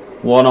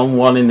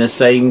one-on-one in the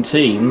same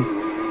team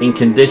in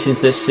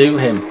conditions that suit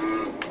him.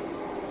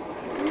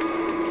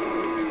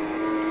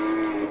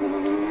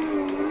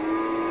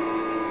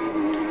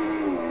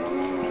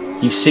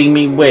 You've seen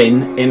me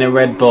win in a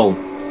Red Bull.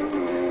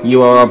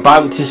 You are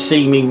about to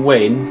see me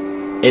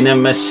win in a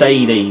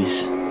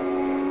Mercedes.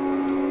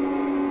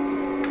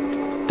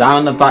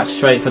 Down the back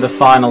straight for the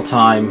final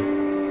time.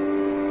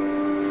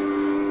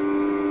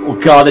 Oh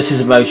God, this is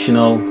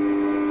emotional.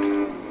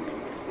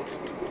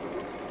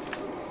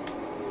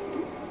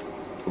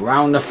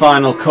 Round the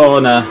final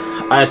corner.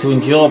 I had to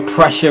endure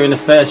pressure in the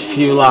first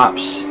few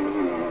laps.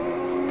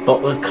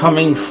 But we're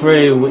coming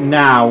through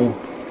now.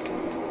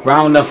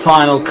 Round the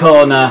final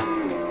corner.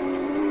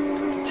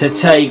 To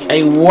take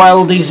a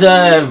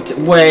well-deserved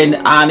win,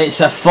 and it's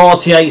a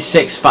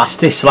 48.6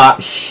 fastest lap.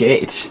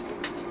 Shit.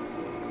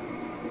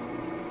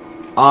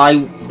 I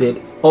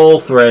did all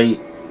three.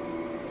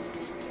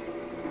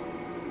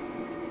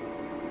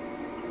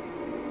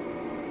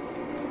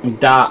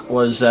 That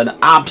was an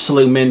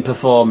absolute min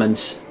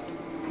performance.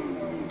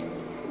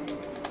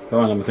 Oh,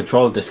 and my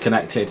controller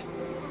disconnected.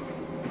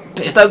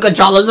 There's no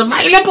controllers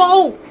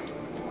available!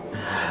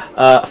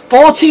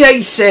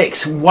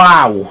 48.6,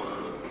 wow.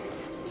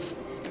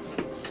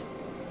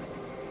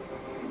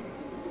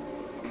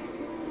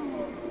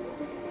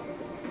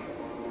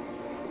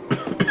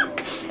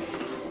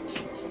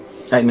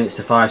 Eight minutes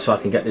to 5 so I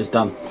can get this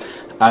done.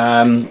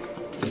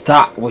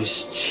 That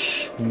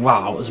was,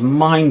 wow, it was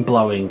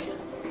mind-blowing.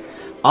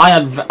 I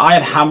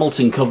had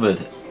Hamilton covered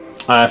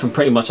from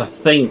pretty much, I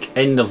think,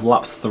 end of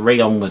lap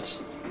 3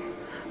 onwards.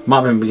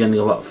 Might have been beginning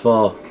of lap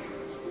 4.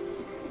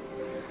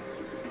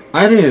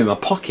 I had him in my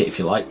pocket, if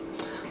you like.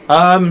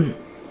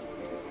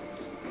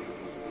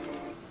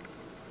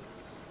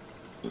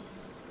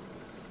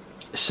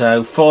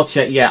 So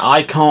 48, yeah,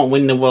 I can't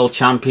win the World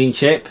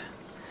Championship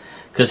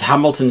because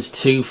Hamilton's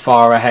too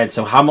far ahead.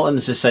 So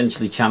Hamilton's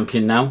essentially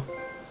champion now.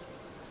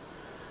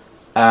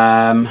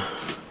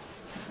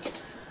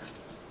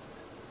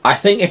 I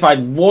think if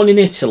I'd won in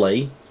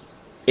Italy,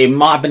 it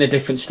might have been a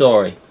different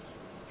story.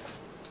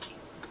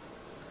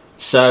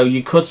 So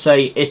you could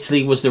say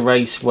Italy was the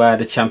race where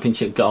the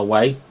championship got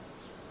away.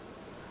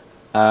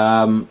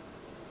 But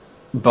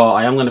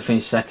I am going to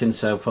finish second,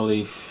 so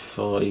probably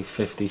 40,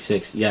 50,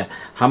 60. Yeah,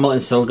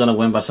 Hamilton's still going to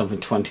win by something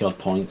 20 odd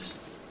points,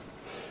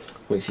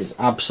 which is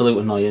absolute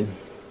annoying.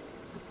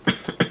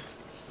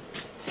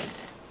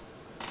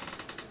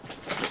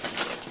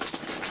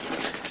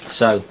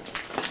 So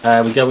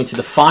we go into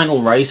the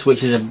final race,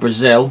 which is in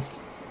Brazil.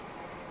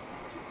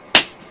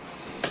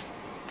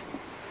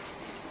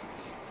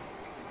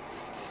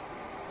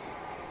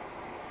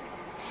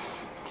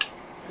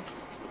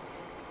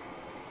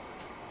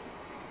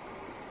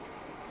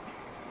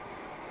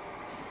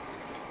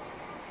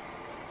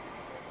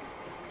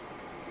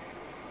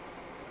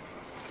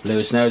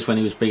 Lewis knows when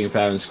he was being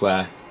fair and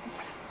square.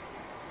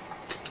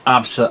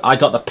 Absolutely, I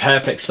got the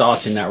perfect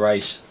start in that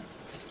race.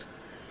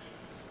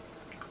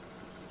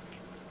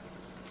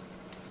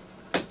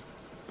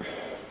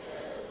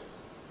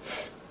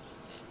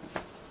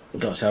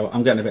 So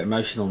I'm getting a bit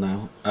emotional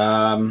now.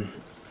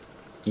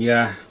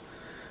 Yeah.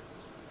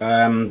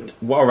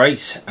 What a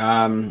race.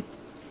 I've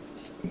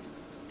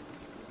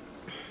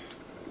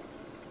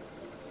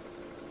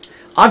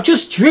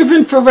just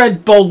driven for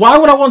Red Bull. Why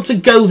would I want to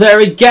go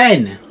there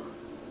again?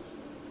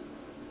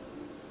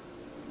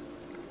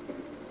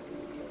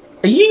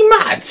 Are you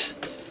mad?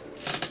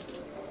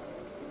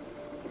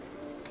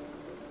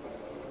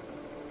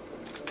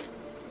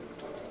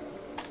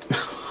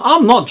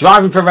 I'm not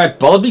driving for Red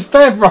Bull. I'd be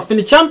further off in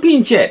the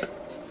championship.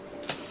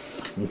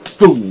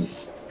 Fool.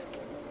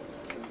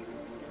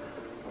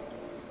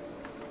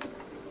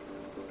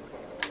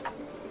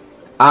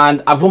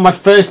 And I've won my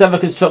first ever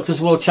Constructors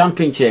World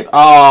Championship.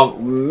 Oh,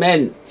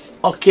 man.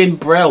 Fucking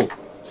brill.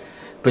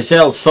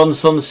 Brazil, sun,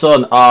 sun,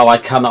 sun. Oh, I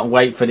cannot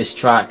wait for this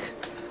track.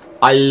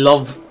 I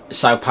love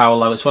Sao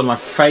Paulo. It's one of my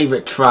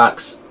favourite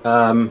tracks.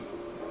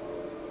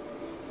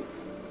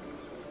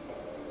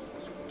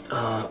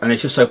 And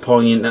it's just so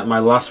poignant that my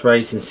last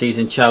race in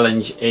season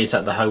challenge is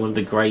at the home of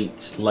the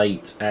great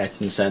late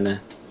Ayrton Senna.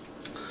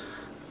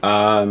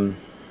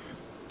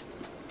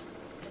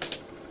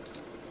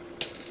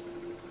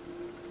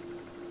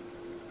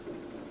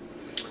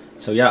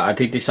 So yeah, I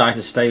did decide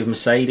to stay with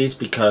Mercedes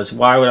because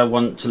why would I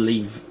want to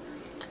leave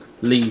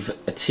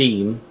a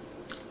team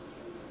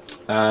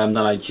that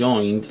I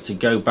joined to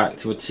go back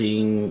to a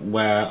team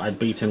where I'd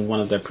beaten one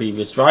of their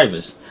previous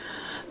drivers?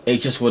 It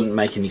just wouldn't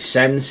make any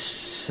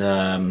sense.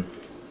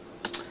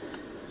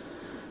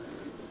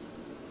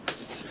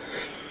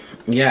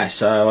 Yeah,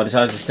 so I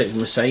decided to stick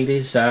with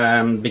Mercedes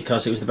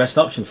because it was the best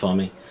option for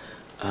me.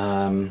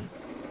 There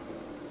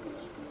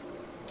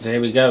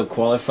we go,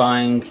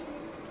 qualifying.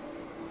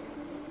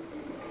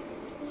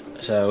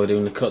 So we're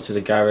doing the cut to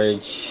the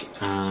garage,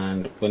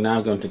 and we're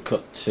now going to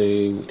cut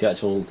to the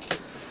actual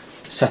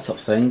setup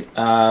thing.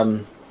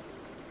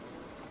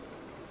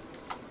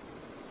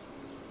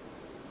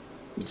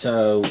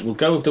 So we'll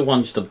go with the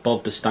one just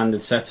above the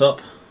standard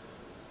setup.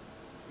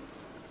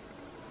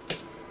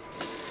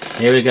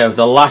 Here we go,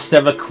 the last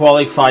ever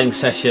qualifying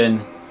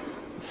session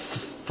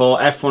for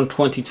F1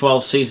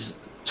 2012 season,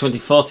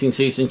 2014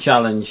 season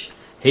challenge.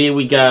 Here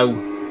we go.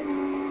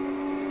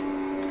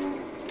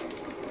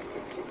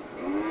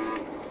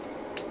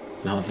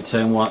 Now for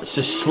turn 1, it's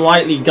just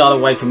slightly got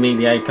away from me,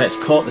 the apex,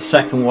 caught the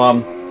second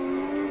one.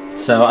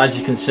 So as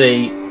you can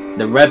see,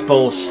 the Red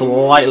Bull's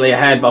slightly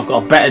ahead, but I've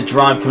got a better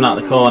drive coming out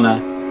the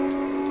corner.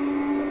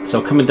 So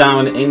coming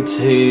down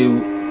into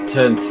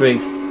turn 3,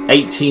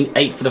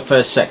 18.8 for the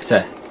first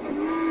sector.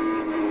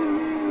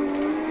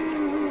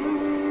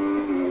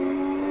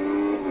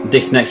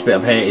 This next bit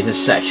up here is a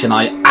section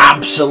I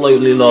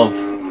absolutely love.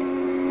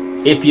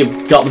 If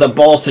you've got the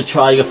balls to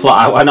try your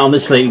flat out, and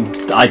honestly,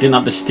 I didn't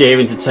have the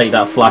steering to take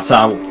that flat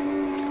out.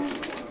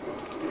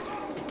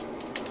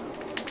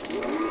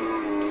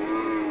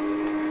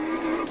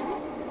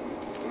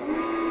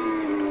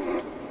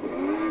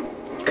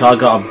 car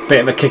got a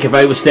bit of a kick of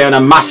oversteer and a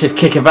massive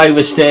kick of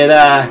oversteer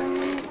there.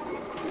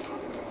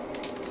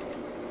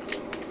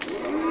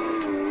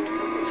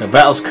 So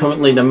Vettel's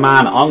currently the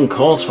man on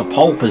course for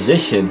pole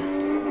position,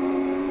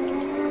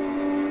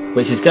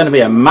 which is going to be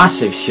a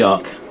massive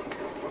shock.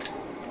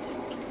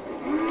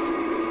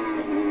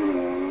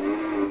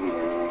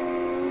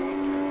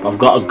 I've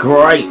got a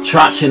great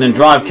traction and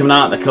drive coming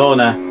out the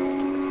corner.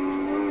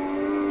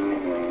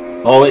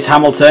 Oh, it's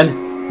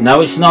Hamilton.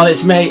 No, it's not.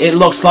 It's me. It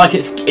looks like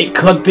it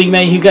could be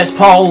me who gets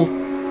pole.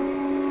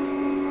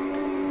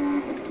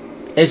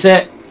 Is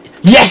it?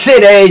 Yes,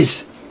 it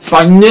is!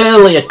 By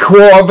nearly a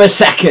quarter of a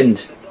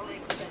second.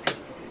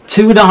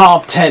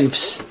 2.5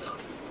 tenths.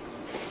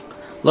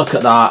 Look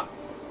at that.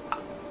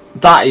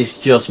 That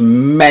is just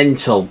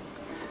mental.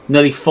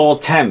 Nearly 4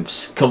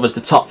 tenths covers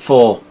the top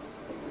 4.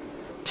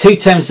 2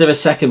 tenths of a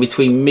second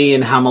between me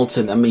and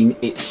Hamilton. I mean,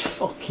 it's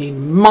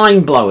fucking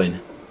mind-blowing.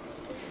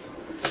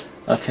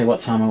 Okay, what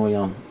time are we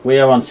on? We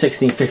are on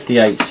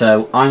 16:58,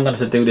 so I'm going to have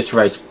to do this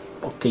race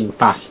fucking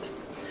fast.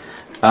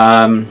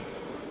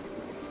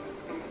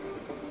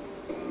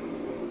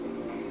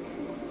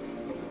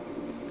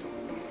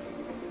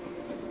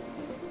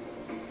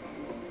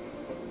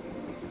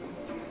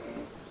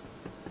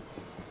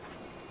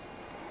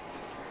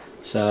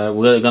 So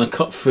we're going to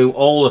cut through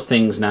all the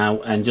things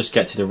now and just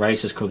get to the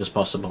race as quick as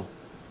possible.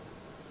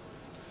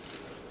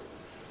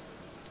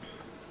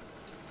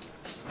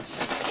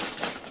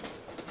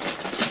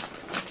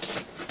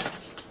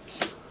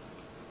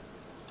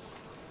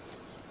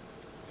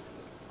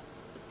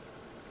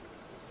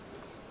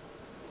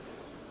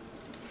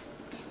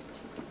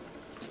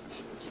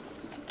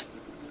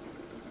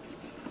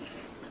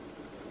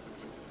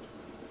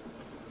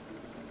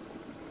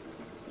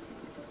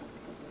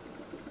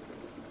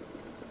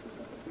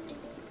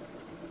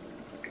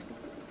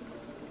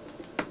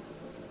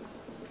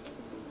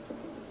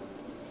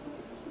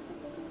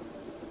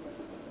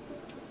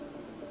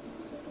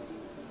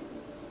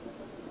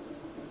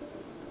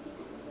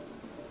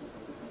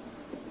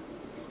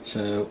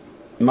 So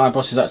my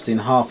bus is actually in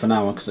half an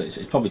hour because it's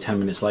probably 10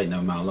 minutes late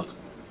now, Mal. Look.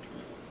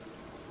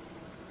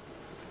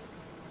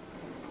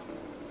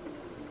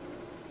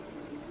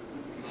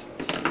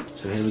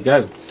 So here we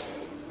go.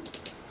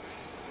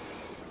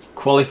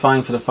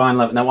 Qualifying for the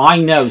final lap. Now I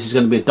know this is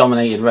going to be a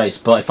dominated race,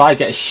 but if I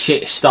get a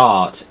shit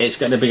start, it's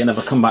going to be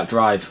another comeback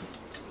drive,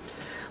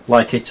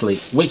 like Italy.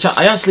 Which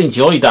I actually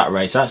enjoyed that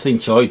race. I actually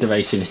enjoyed the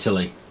race in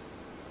Italy.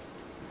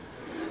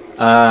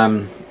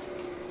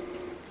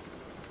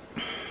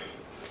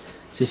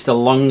 This is the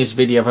longest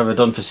video I've ever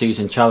done for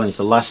Season Challenge,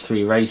 the last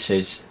 3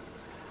 races.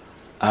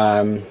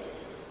 Yeah,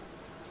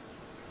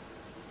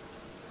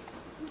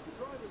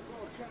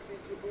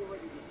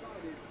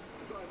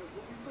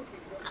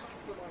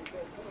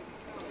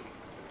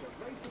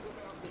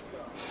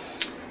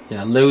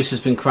 Lewis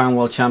has been crowned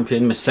world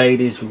champion,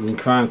 Mercedes have been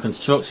crowned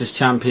constructors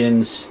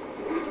champions.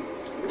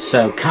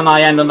 So can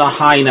I end on a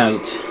high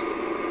note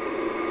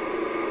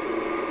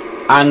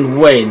and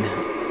win?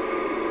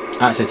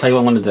 Actually, I'll tell you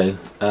what I'm going to do.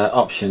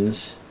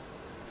 Options.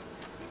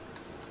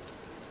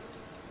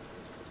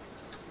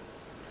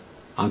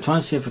 I'm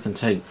trying to see if I can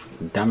take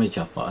damage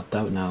off, but I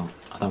don't know.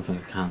 I don't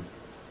think I can.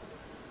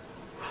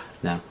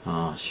 No.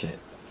 Oh shit.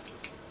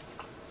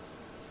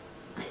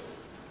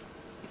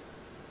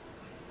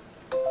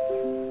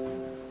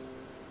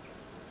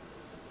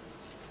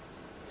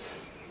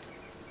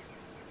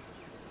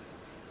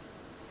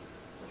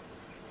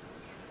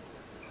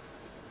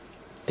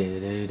 Do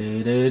do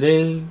do do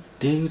do.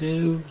 Do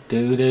do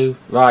do do.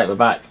 Right, we're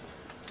back.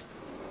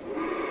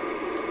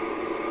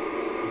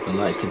 The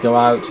lights to go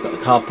out. Got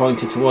the car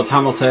pointed towards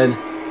Hamilton.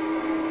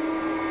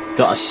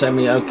 Got a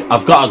semi-okay.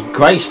 I've got a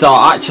great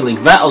start actually.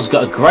 Vettel's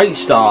got a great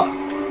start.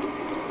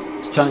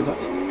 He's trying to go.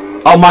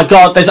 Oh my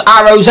god! There's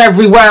arrows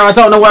everywhere. I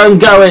don't know where I'm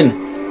going.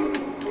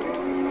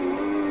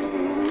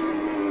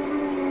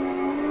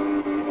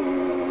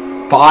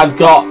 But I've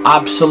got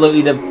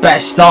absolutely the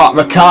best start.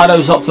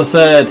 Ricciardo's up to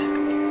 3rd.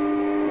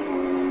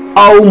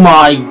 Oh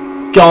my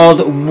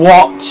god,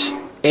 what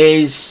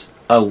is...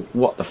 Oh,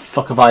 what the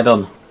fuck have I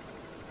done?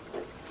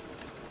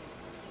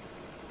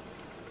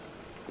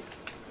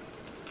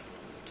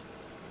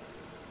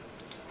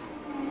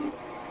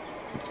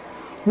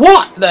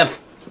 What the...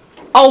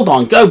 Hold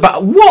on, go back.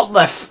 What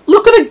the...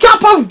 Look at the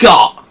gap I've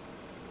got!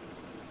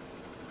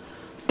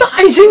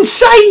 That is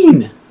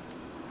insane!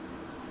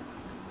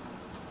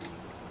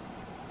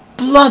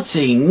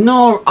 Bloody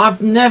no,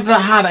 I've never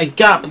had a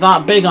gap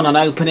that big on an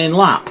opening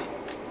lap.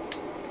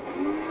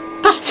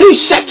 That's 2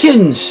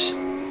 seconds.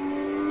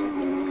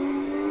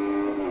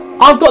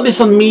 I've got this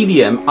on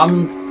medium.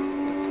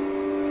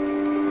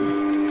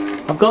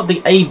 I've got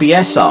the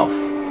ABS off,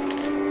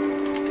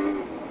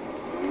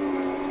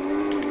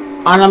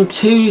 and I'm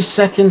 2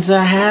 seconds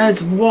ahead.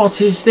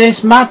 What is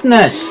this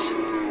madness?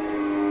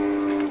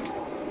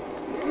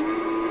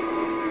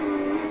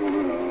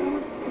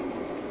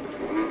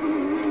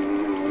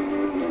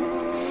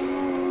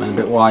 Went a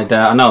bit wide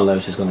there. I know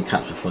Lewis is going to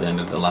catch before the end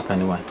of the lap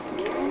anyway.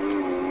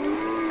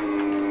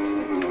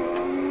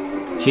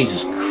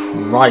 Jesus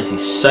Christ,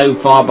 he's so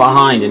far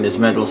behind in this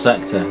middle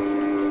sector.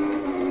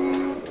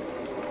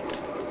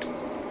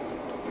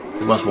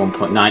 It was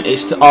 1.9.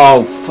 It's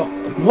oh fuck!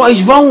 What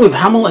is wrong with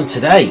Hamilton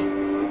today?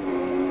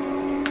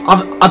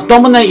 I've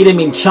dominated him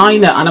in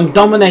China, and I'm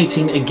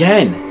dominating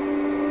again.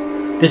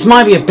 This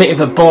might be a bit of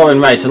a boring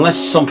race unless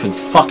something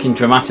fucking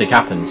dramatic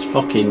happens.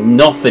 Fucking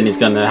nothing is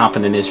going to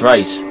happen in this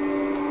race.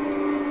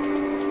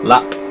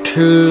 Lap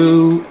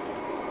 2.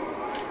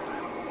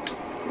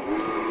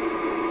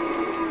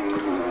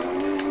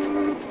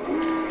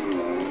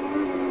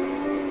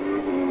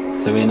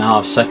 Three and a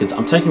half seconds.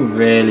 I'm taking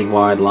really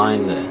wide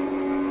lines here.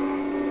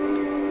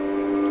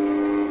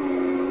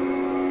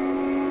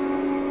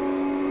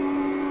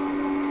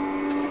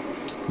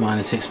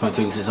 Minus 6.2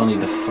 because it's only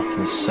the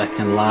fucking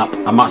second lap.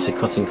 I'm actually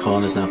cutting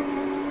corners now.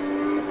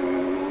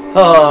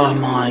 Oh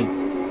my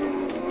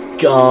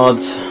god.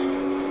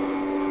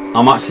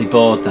 I'm actually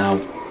bored now.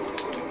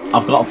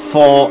 I've got a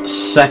 4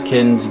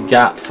 seconds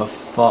gap, for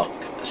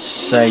fuck's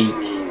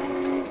sake.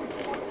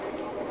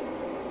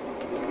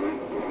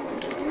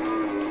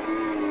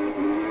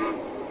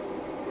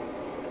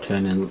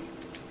 Turning.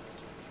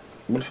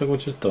 What the fuck have I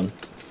just done?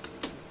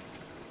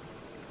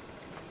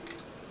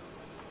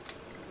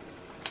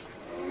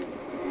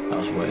 That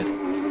was weird.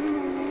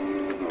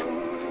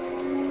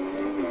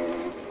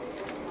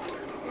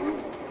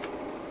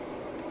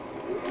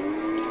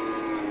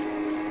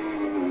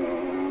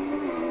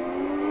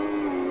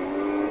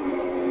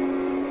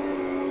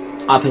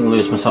 I think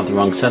Lewis must have the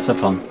wrong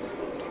setup on.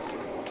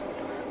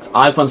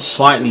 I've gone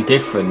slightly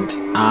different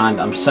and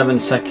I'm 7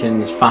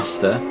 seconds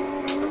faster.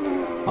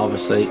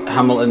 Obviously,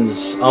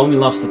 Hamilton's only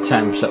lost a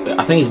 10, so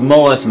I think he's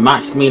more or less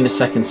matched me in the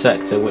second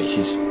sector, which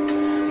is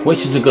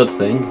a good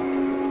thing.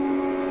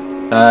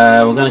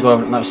 We're going to go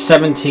over now.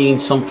 17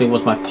 something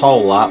was my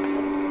pole lap.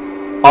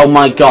 Oh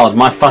my god,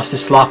 my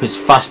fastest lap is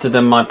faster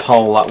than my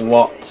pole lap.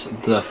 What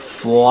the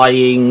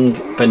flying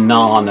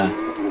banana.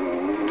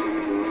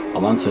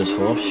 Hold on to his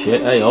fourth.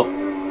 Shit, hey up.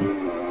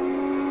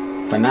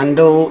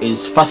 Fernando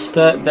is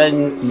faster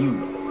than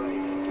you.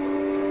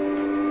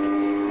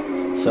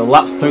 So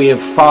lap 3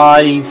 of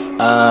 5.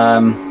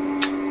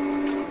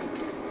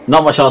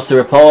 Not much else to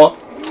report.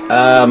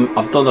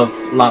 I've done a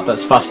lap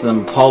that's faster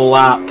than pole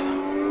lap.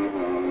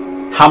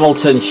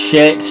 Hamilton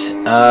shit.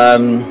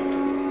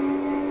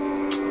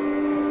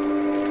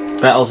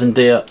 Vettel's in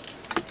deer.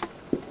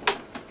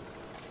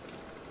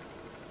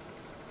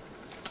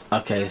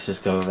 Okay, let's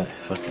just go over it.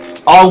 Fuck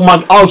it. Oh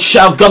my! Oh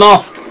shit! I've gone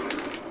off.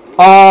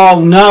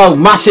 Oh no!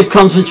 Massive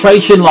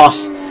concentration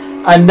loss.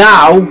 And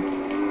now.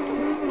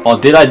 Or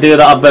did I do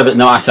that on purpose?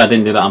 No, actually I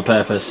didn't do that on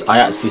purpose. I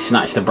actually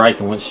snatched the brake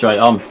and went straight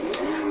on.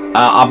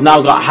 I've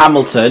now got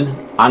Hamilton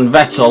and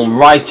Vettel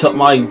right up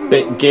my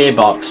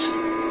gearbox.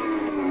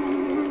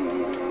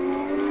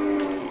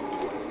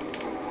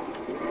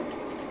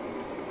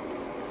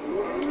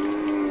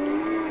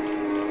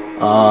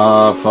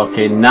 Oh,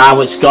 fucking,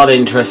 now it's got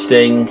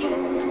interesting.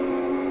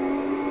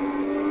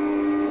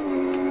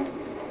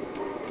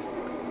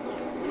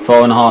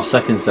 Four and a half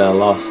seconds there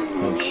lost.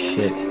 Oh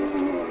shit.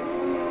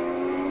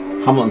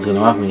 Hamilton's going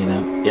to have me, you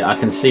know. Yeah, I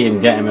can see him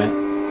getting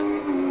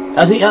me.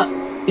 Has he?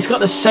 He's got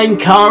the same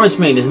car as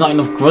me. There's not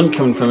enough grunt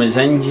coming from his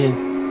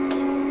engine.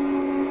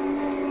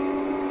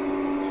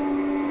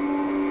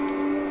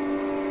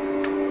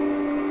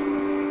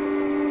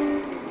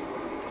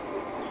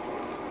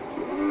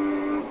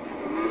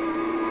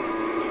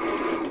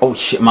 Oh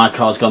shit, my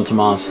car's gone to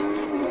Mars.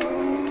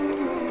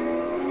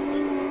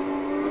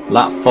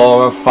 Lap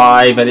 4 of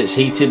 5 and it's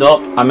heated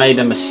up. I made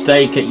a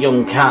mistake at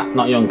Young Cat,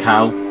 not Young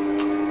Cow.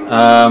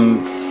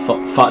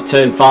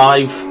 Turn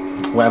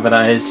 5, whatever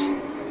that is,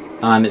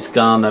 and it's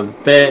gone a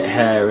bit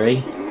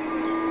hairy.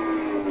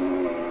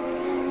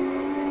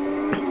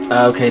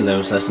 Okay,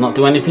 Lewis, let's not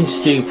do anything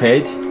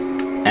stupid.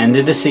 End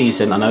of the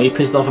season. I know you're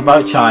pissed off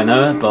about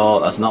China,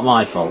 but that's not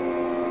my fault.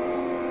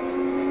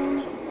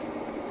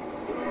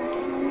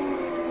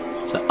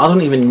 So I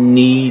don't even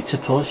need to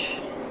push.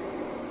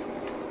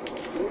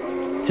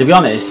 To be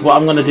honest, what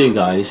I'm going to do,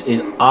 guys,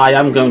 is I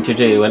am going to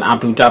do an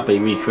Abu Dhabi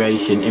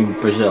recreation in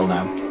Brazil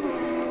now.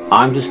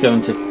 I'm just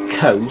going to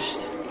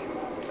coast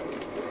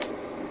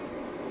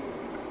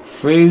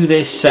through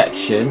this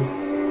section.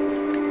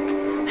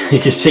 You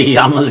can see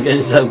Yama's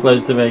getting so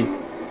close to me.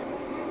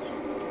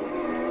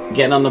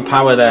 Getting on the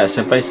power there.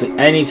 So basically,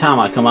 any time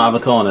I come out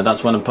of a corner,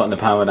 that's when I'm putting the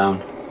power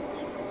down.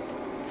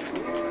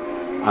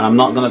 And I'm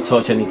not going to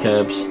touch any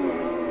curbs.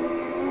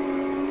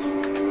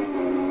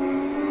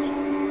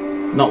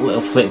 Not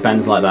little flip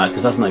bends like that,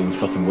 because that's not even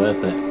fucking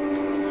worth it.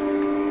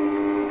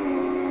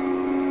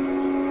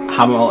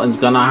 Hamilton's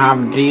gonna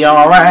have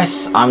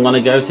DRS. I'm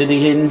gonna go to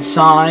the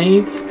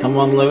inside. Come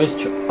on, Lewis.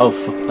 Oh,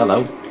 fuck.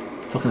 Hello.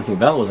 Fucking I think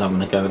Vettel was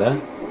having a go there.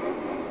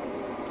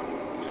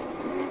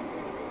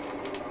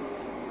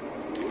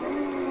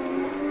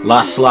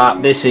 Last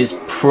lap. This is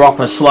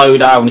proper slow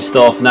down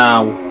stuff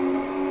now.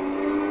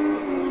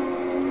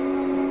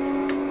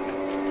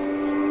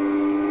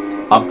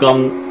 I've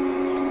gone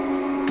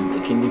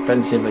looking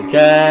defensive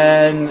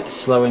again.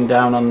 Slowing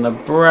down on the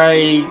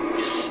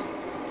brakes.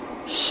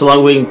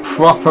 slowing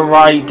proper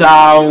right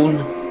down,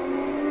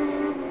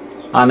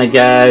 and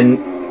again,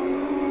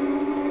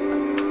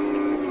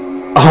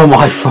 oh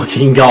my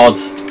fucking god.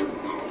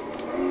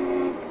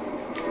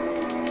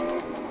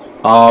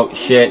 Oh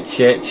shit,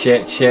 shit,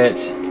 shit,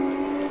 shit.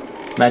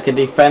 Make a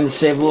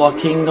defensive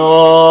locking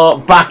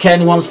up. Back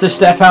end wants to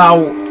step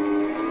out.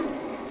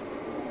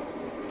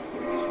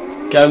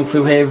 Going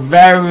through here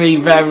very,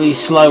 very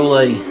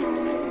slowly.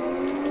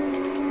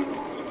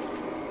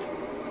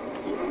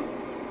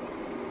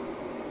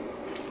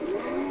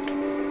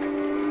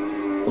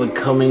 We're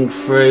coming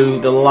through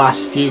the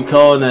last few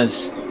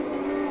corners.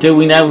 Do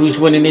we know who's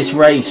winning this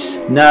race?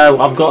 No,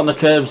 I've got on the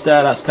curbs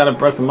there. That's kind of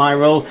broken my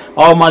rule.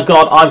 Oh my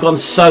god, I've gone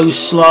so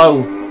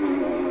slow.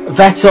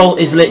 Vettel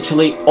is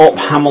literally up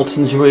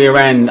Hamilton's rear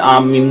end.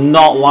 I'm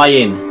not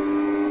lying.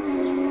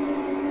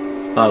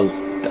 Oh,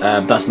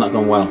 that's not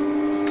gone well.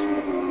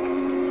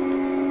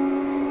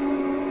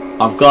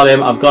 I've got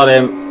him, I've got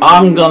him.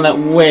 I'm going to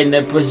win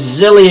the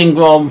Brazilian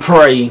Grand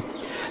Prix.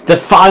 The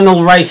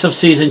final race of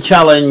Season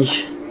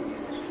Challenge.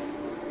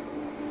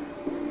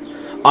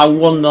 I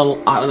won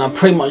and I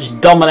pretty much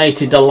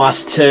dominated the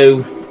last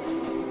two.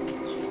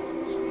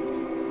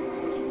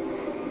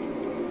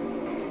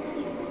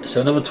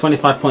 So another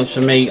 25 points for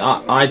me.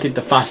 I did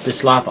the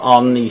fastest lap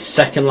on the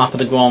second lap of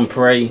the Grand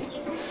Prix.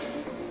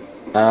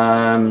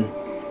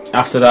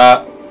 After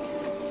that,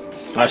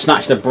 I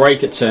snatched a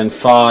break at turn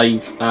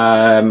 5.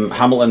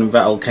 Hamilton and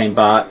Vettel came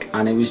back,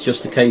 and it was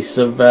just a case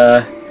of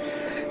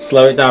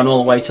slow it down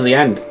all the way to the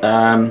end.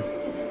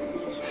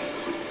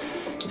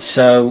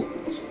 So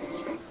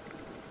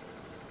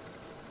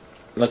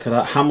look at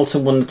that.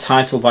 Hamilton won the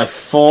title by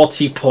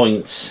 40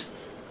 points.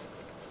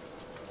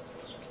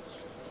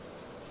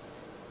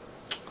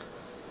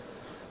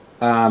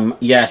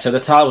 Yeah, so the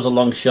title was a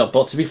long shot,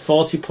 but to be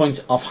 40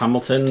 points off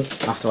Hamilton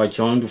after I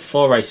joined with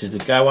 4 races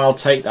to go, I'll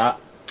take that.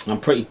 I'm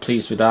pretty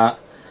pleased with that.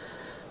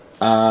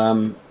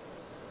 And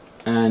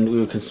we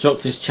were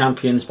Constructors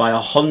Champions by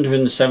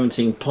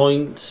 117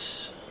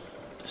 points.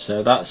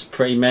 So that's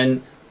pretty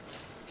mint.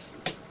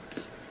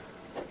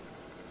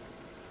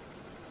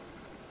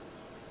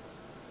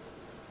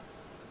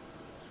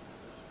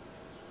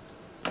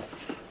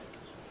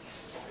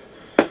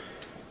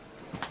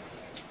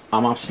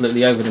 I'm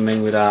absolutely over the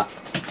moon with that.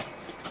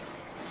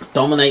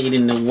 Dominated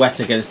in the wet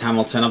against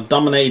Hamilton. I've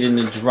dominated in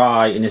the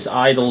dry in his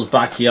idol's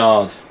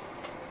backyard.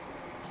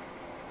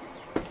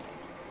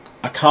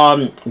 I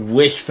can't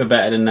wish for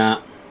better than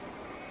that.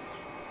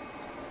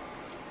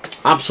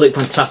 Absolute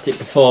fantastic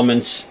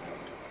performance.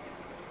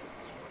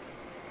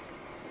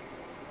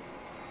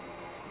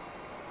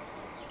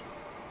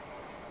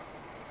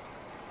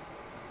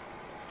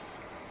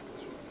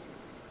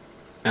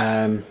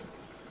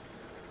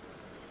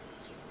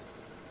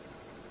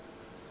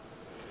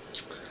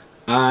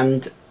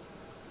 And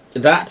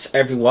that,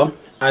 everyone,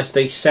 as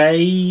they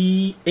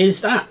say,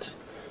 is that.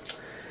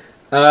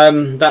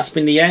 That's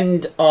been the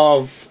end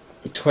of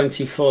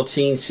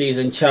 2014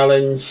 Season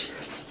Challenge.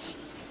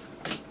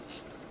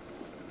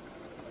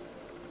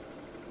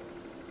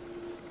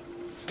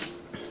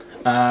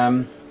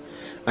 And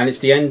it's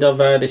the end of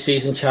the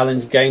Season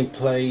Challenge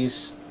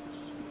gameplays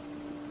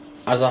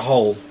as a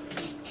whole.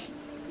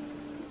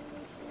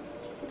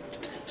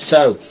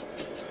 So,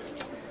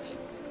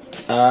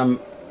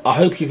 I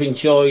hope you've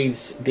enjoyed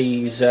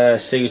these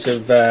series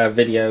of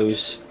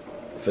videos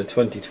for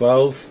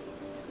 2012.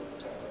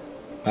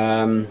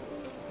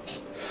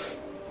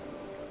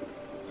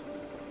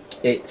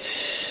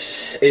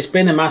 It's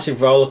been a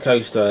massive roller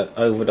coaster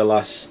over the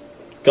last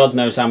God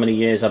knows how many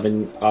years I've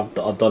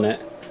done it.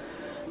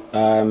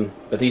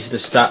 But these are the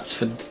stats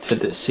for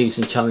the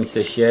Season Challenge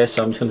this year,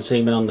 so I'm just going to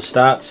zoom in on the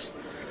stats.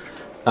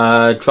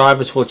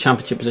 Drivers World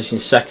Championship position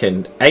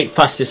second, 8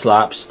 fastest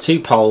laps, 2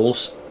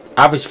 poles,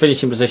 average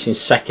finishing position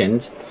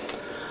second,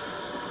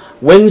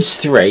 wins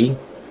 3,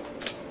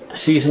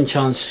 Season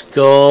Challenge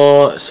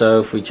score.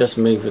 So if we just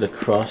move it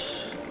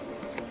across,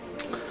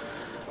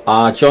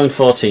 joined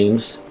 4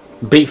 teams,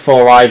 beat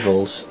 4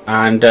 rivals,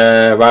 and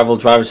rival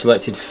driver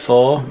selected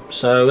 4.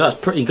 So that's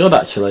pretty good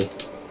actually.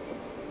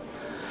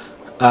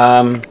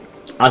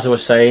 As I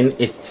was saying,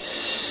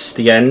 it's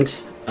the end.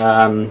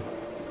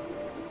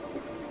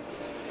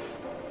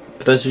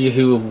 For those of you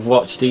who have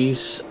watched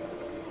these,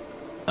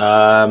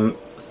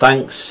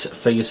 thanks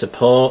for your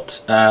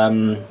support.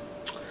 For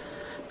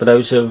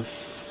those of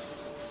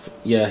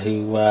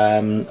who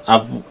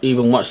I've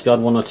even watched the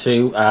odd one or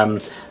two,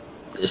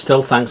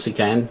 still thanks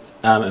again.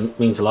 It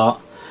means a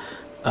lot.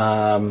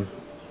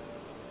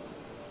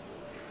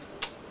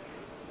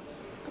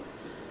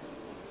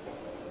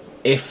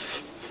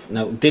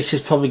 This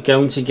is probably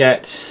going to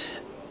get.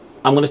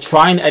 I'm going to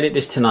try and edit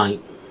this tonight.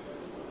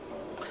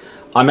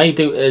 I may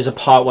do it as a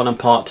part 1 and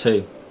part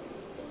 2.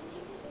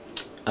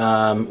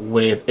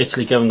 With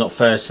Italy going up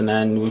first, and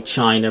then with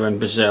China and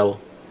Brazil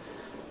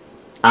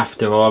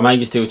after, or I may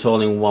just do it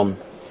all in one.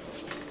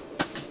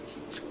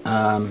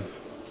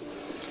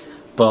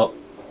 But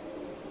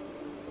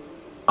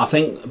I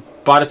think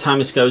by the time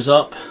this goes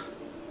up,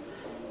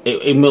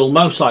 it will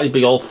most likely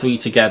be all 3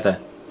 together.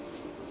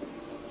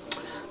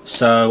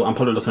 so I'm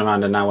probably looking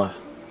around an hour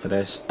for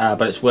this,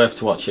 but it's worth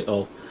to watch it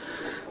all.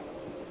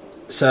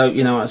 So,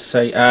 you know, as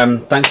I say,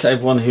 thanks to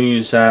everyone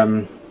who's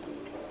supported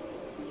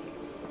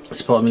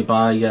me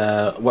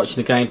by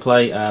watching the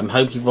gameplay.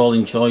 Hope you've all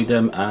enjoyed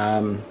them.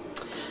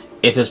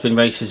 If there's been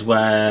races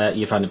where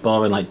you found it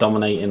boring, like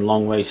dominating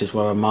long races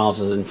where I'm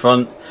miles in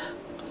front,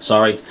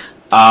 sorry.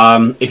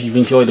 If you've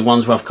enjoyed the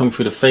ones where I've come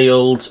through the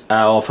field,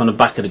 or from the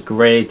back of the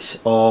grid,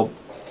 or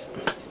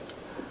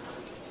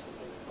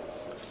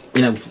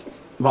you know,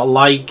 well,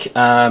 like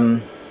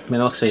the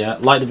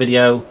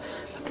video,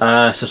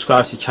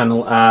 subscribe to the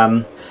channel,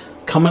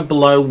 comment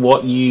below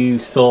what you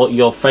thought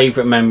your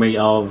favourite memory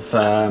of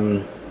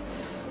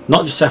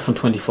not just F1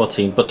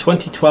 2014 but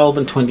 2012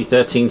 and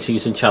 2013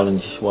 season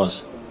challenge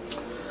was,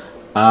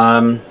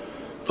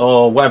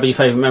 or whatever your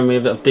favourite memory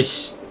of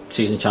this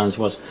season challenge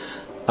was,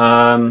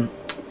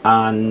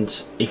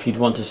 and if you'd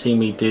want to see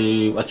me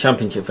do a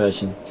championship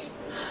version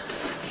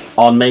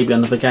on maybe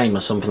another game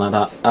or something like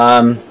that.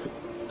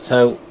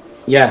 So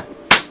yeah,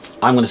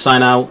 I'm going to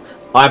sign out.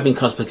 I've been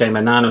Cosplay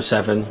Gamer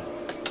 907.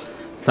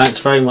 Thanks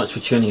very much for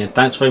tuning in.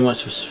 Thanks very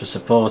much for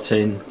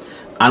supporting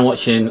and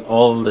watching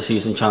all the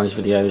season challenge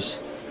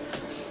videos.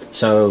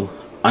 So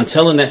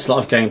until the next lot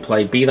of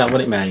gameplay, be that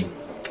what it may,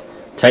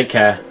 take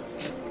care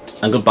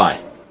and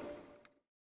goodbye.